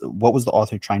the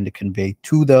author trying to convey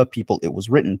to the people it was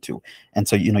written to? And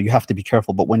so, you have to be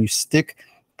careful. But when you stick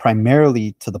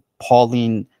primarily to the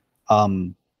Pauline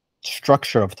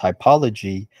structure of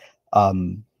typology,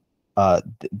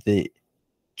 the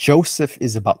Joseph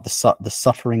is about the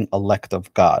suffering elect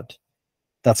of God.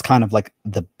 That's kind of like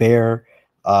the bare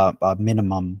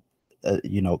minimum,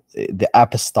 the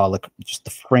apostolic, just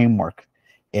the framework,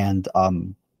 and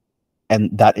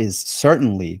that is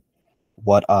certainly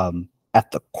what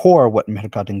at the core what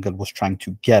Mercadingal was trying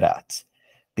to get at,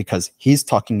 because he's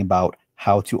talking about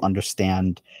how to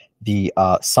understand the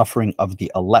suffering of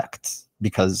the elect,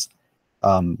 because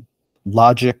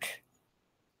logic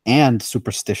and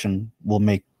superstition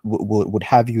would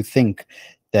have you think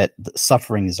that the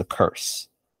suffering is a curse,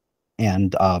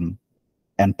 and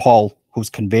Paul, who's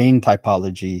conveying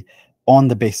typology on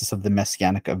the basis of the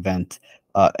messianic event,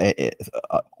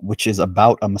 which is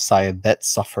about a Messiah that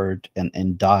suffered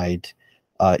and died,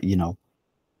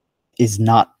 is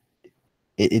not.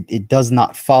 It does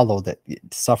not follow that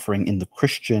suffering in the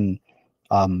Christian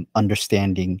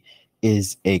understanding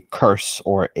is a curse,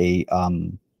 or a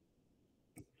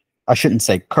I shouldn't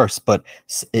say curse, but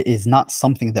it is not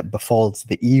something that befalls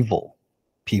the evil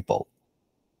people.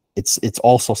 It's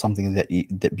also something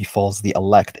that befalls the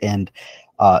elect, and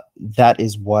that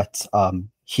is what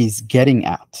he's getting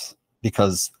at,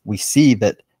 because we see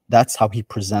that that's how he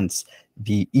presents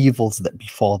the evils that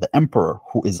befall the emperor,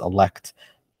 who is elect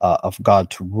of God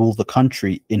to rule the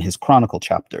country, in his chronicle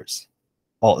chapters.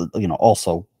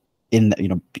 Also in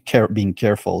being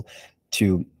careful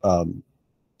to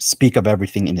speak of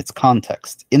everything in its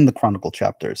context. In the chronicle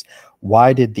chapters,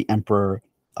 why did the emperor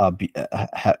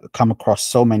come across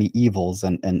so many evils,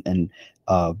 and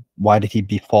why did he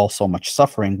befall so much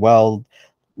suffering? Well,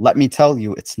 let me tell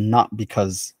you, it's not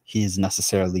because he is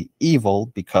necessarily evil,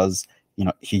 because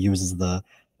he uses the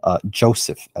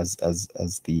Joseph as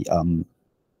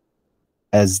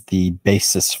the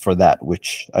basis for that,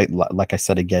 which, like I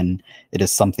said again, it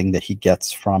is something that he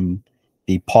gets from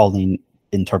the Pauline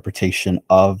interpretation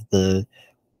of the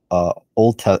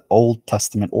Old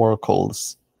Testament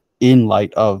oracles, in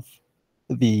light of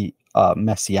the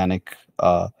messianic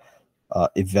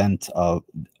event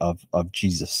of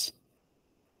Jesus.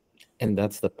 And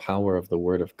that's the power of the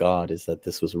word of God, is that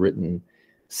this was written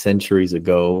centuries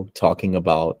ago, talking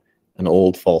about an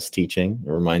old false teaching.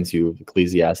 It reminds you of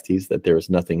Ecclesiastes, that there is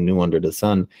nothing new under the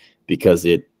sun, because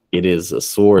it is a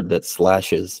sword that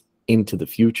slashes into the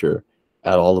future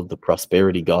at all of the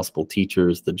prosperity gospel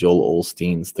teachers, the Joel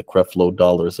Osteens, the Creflo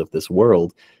Dollars of this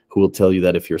world, who will tell you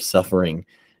that if you're suffering,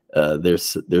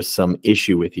 there's some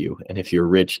issue with you, and if you're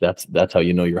rich, that's how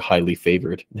you know you're highly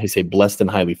favored. They say blessed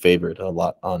and highly favored a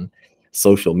lot on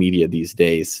social media these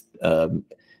days,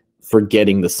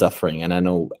 forgetting the suffering. And I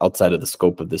know, outside of the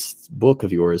scope of this book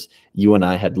of yours, you and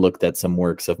I had looked at some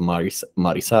works of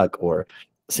Marisac, or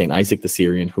Saint Isaac the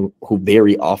Syrian, who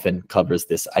very often covers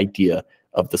this idea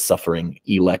of the suffering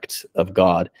elect of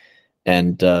God.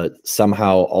 And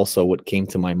somehow also what came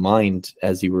to my mind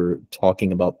as you were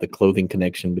talking about the clothing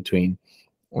connection between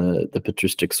the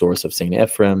patristic source of Saint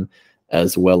Ephrem,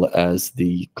 as well as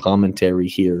the commentary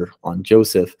here on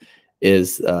Joseph,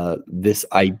 is this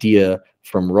idea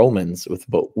from Romans,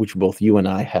 which both you and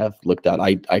I have looked at.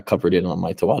 I covered it on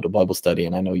my Tawadu Bible study,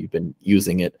 and I know you've been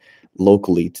using it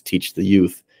locally to teach the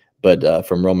youth. But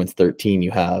from Romans 13, you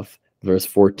have verse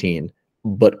 14,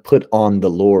 but put on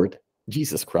the Lord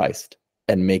Jesus Christ,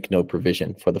 and make no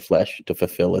provision for the flesh to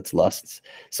fulfill its lusts.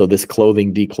 So this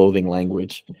clothing, declothing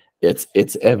language,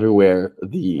 it's everywhere.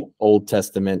 The Old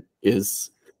Testament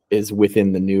is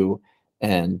within the New,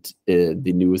 and the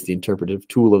New is the interpretive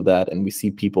tool of that. And we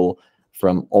see people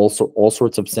from all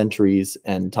sorts of centuries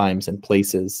and times and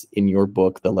places in your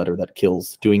book, The Letter That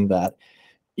Kills, doing that.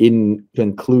 In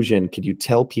conclusion, could you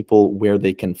tell people where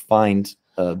they can find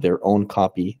their own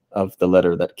copy of The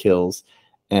Letter That Kills,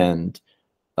 and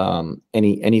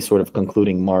any sort of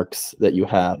concluding marks that you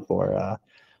have, or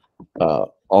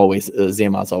always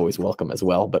Zema's always welcome as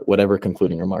well, but whatever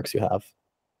concluding remarks you have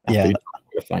after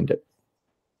you find it.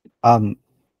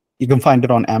 You can find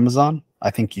it on Amazon. I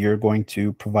think you're going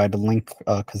to provide a link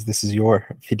because this is your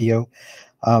video.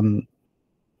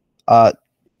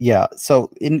 Yeah.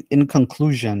 So in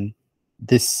conclusion,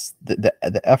 the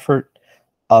effort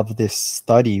of this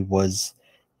study was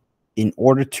in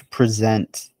order to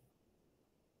present.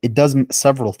 It does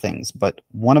several things, but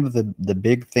one of the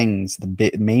big things,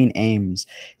 the main aims,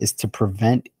 is to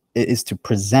present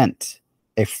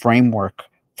a framework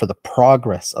for the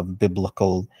progress of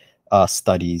biblical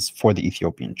studies for the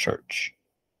Ethiopian church,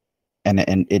 and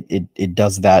it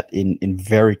does that in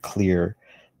very clear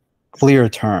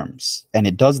terms, and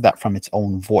it does that from its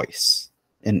own voice,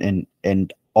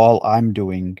 and all I'm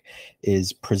doing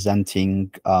is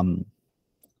presenting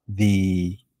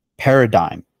the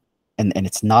paradigm. And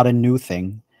it's not a new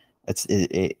thing. But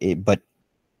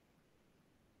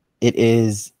it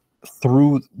is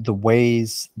through the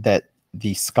ways that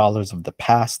the scholars of the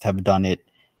past have done it,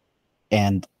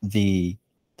 and the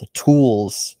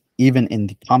tools, even in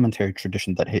the commentary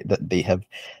tradition that they have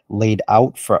laid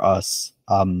out for us.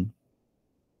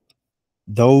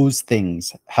 Those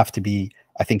things have to be,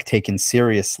 I think, taken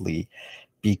seriously,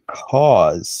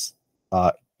 because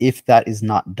if that is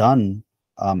not done,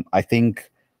 I think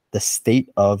the state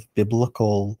of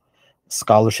biblical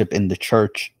scholarship in the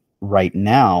church right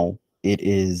now, it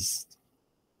is,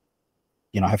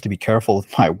 I have to be careful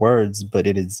with my words, but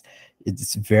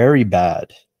it's very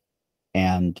bad.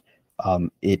 And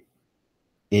if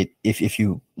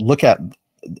you look at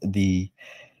the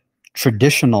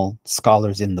traditional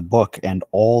scholars in the book and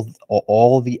all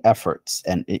the efforts,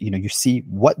 and you see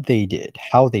what they did,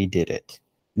 how they did it,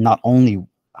 not only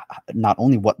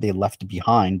what they left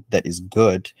behind that is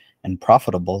good and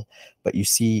profitable, but you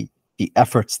see the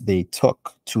efforts they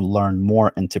took to learn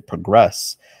more and to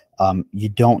progress. You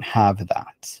don't have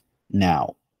that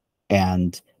now.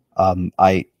 And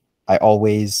I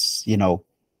always,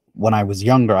 when I was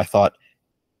younger, I thought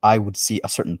I would see a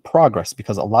certain progress,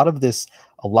 because a lot of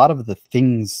the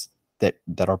things that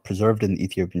are preserved in the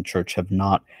Ethiopian church have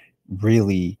not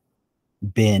really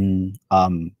been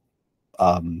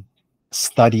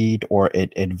studied or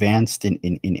advanced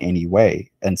in any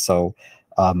way, and so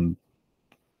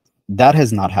that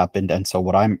has not happened. And so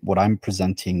what I'm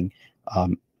presenting,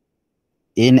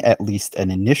 in at least an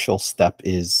initial step,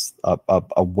 is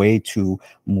a way to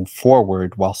move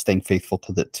forward while staying faithful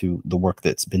to the work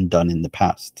that's been done in the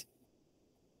past.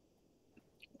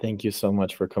 Thank you so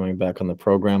much for coming back on the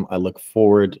program. I look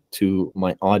forward to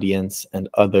my audience and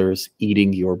others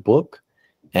eating your book,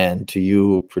 and to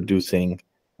you producing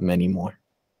many more.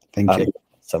 Thank you.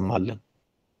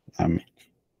 Amen.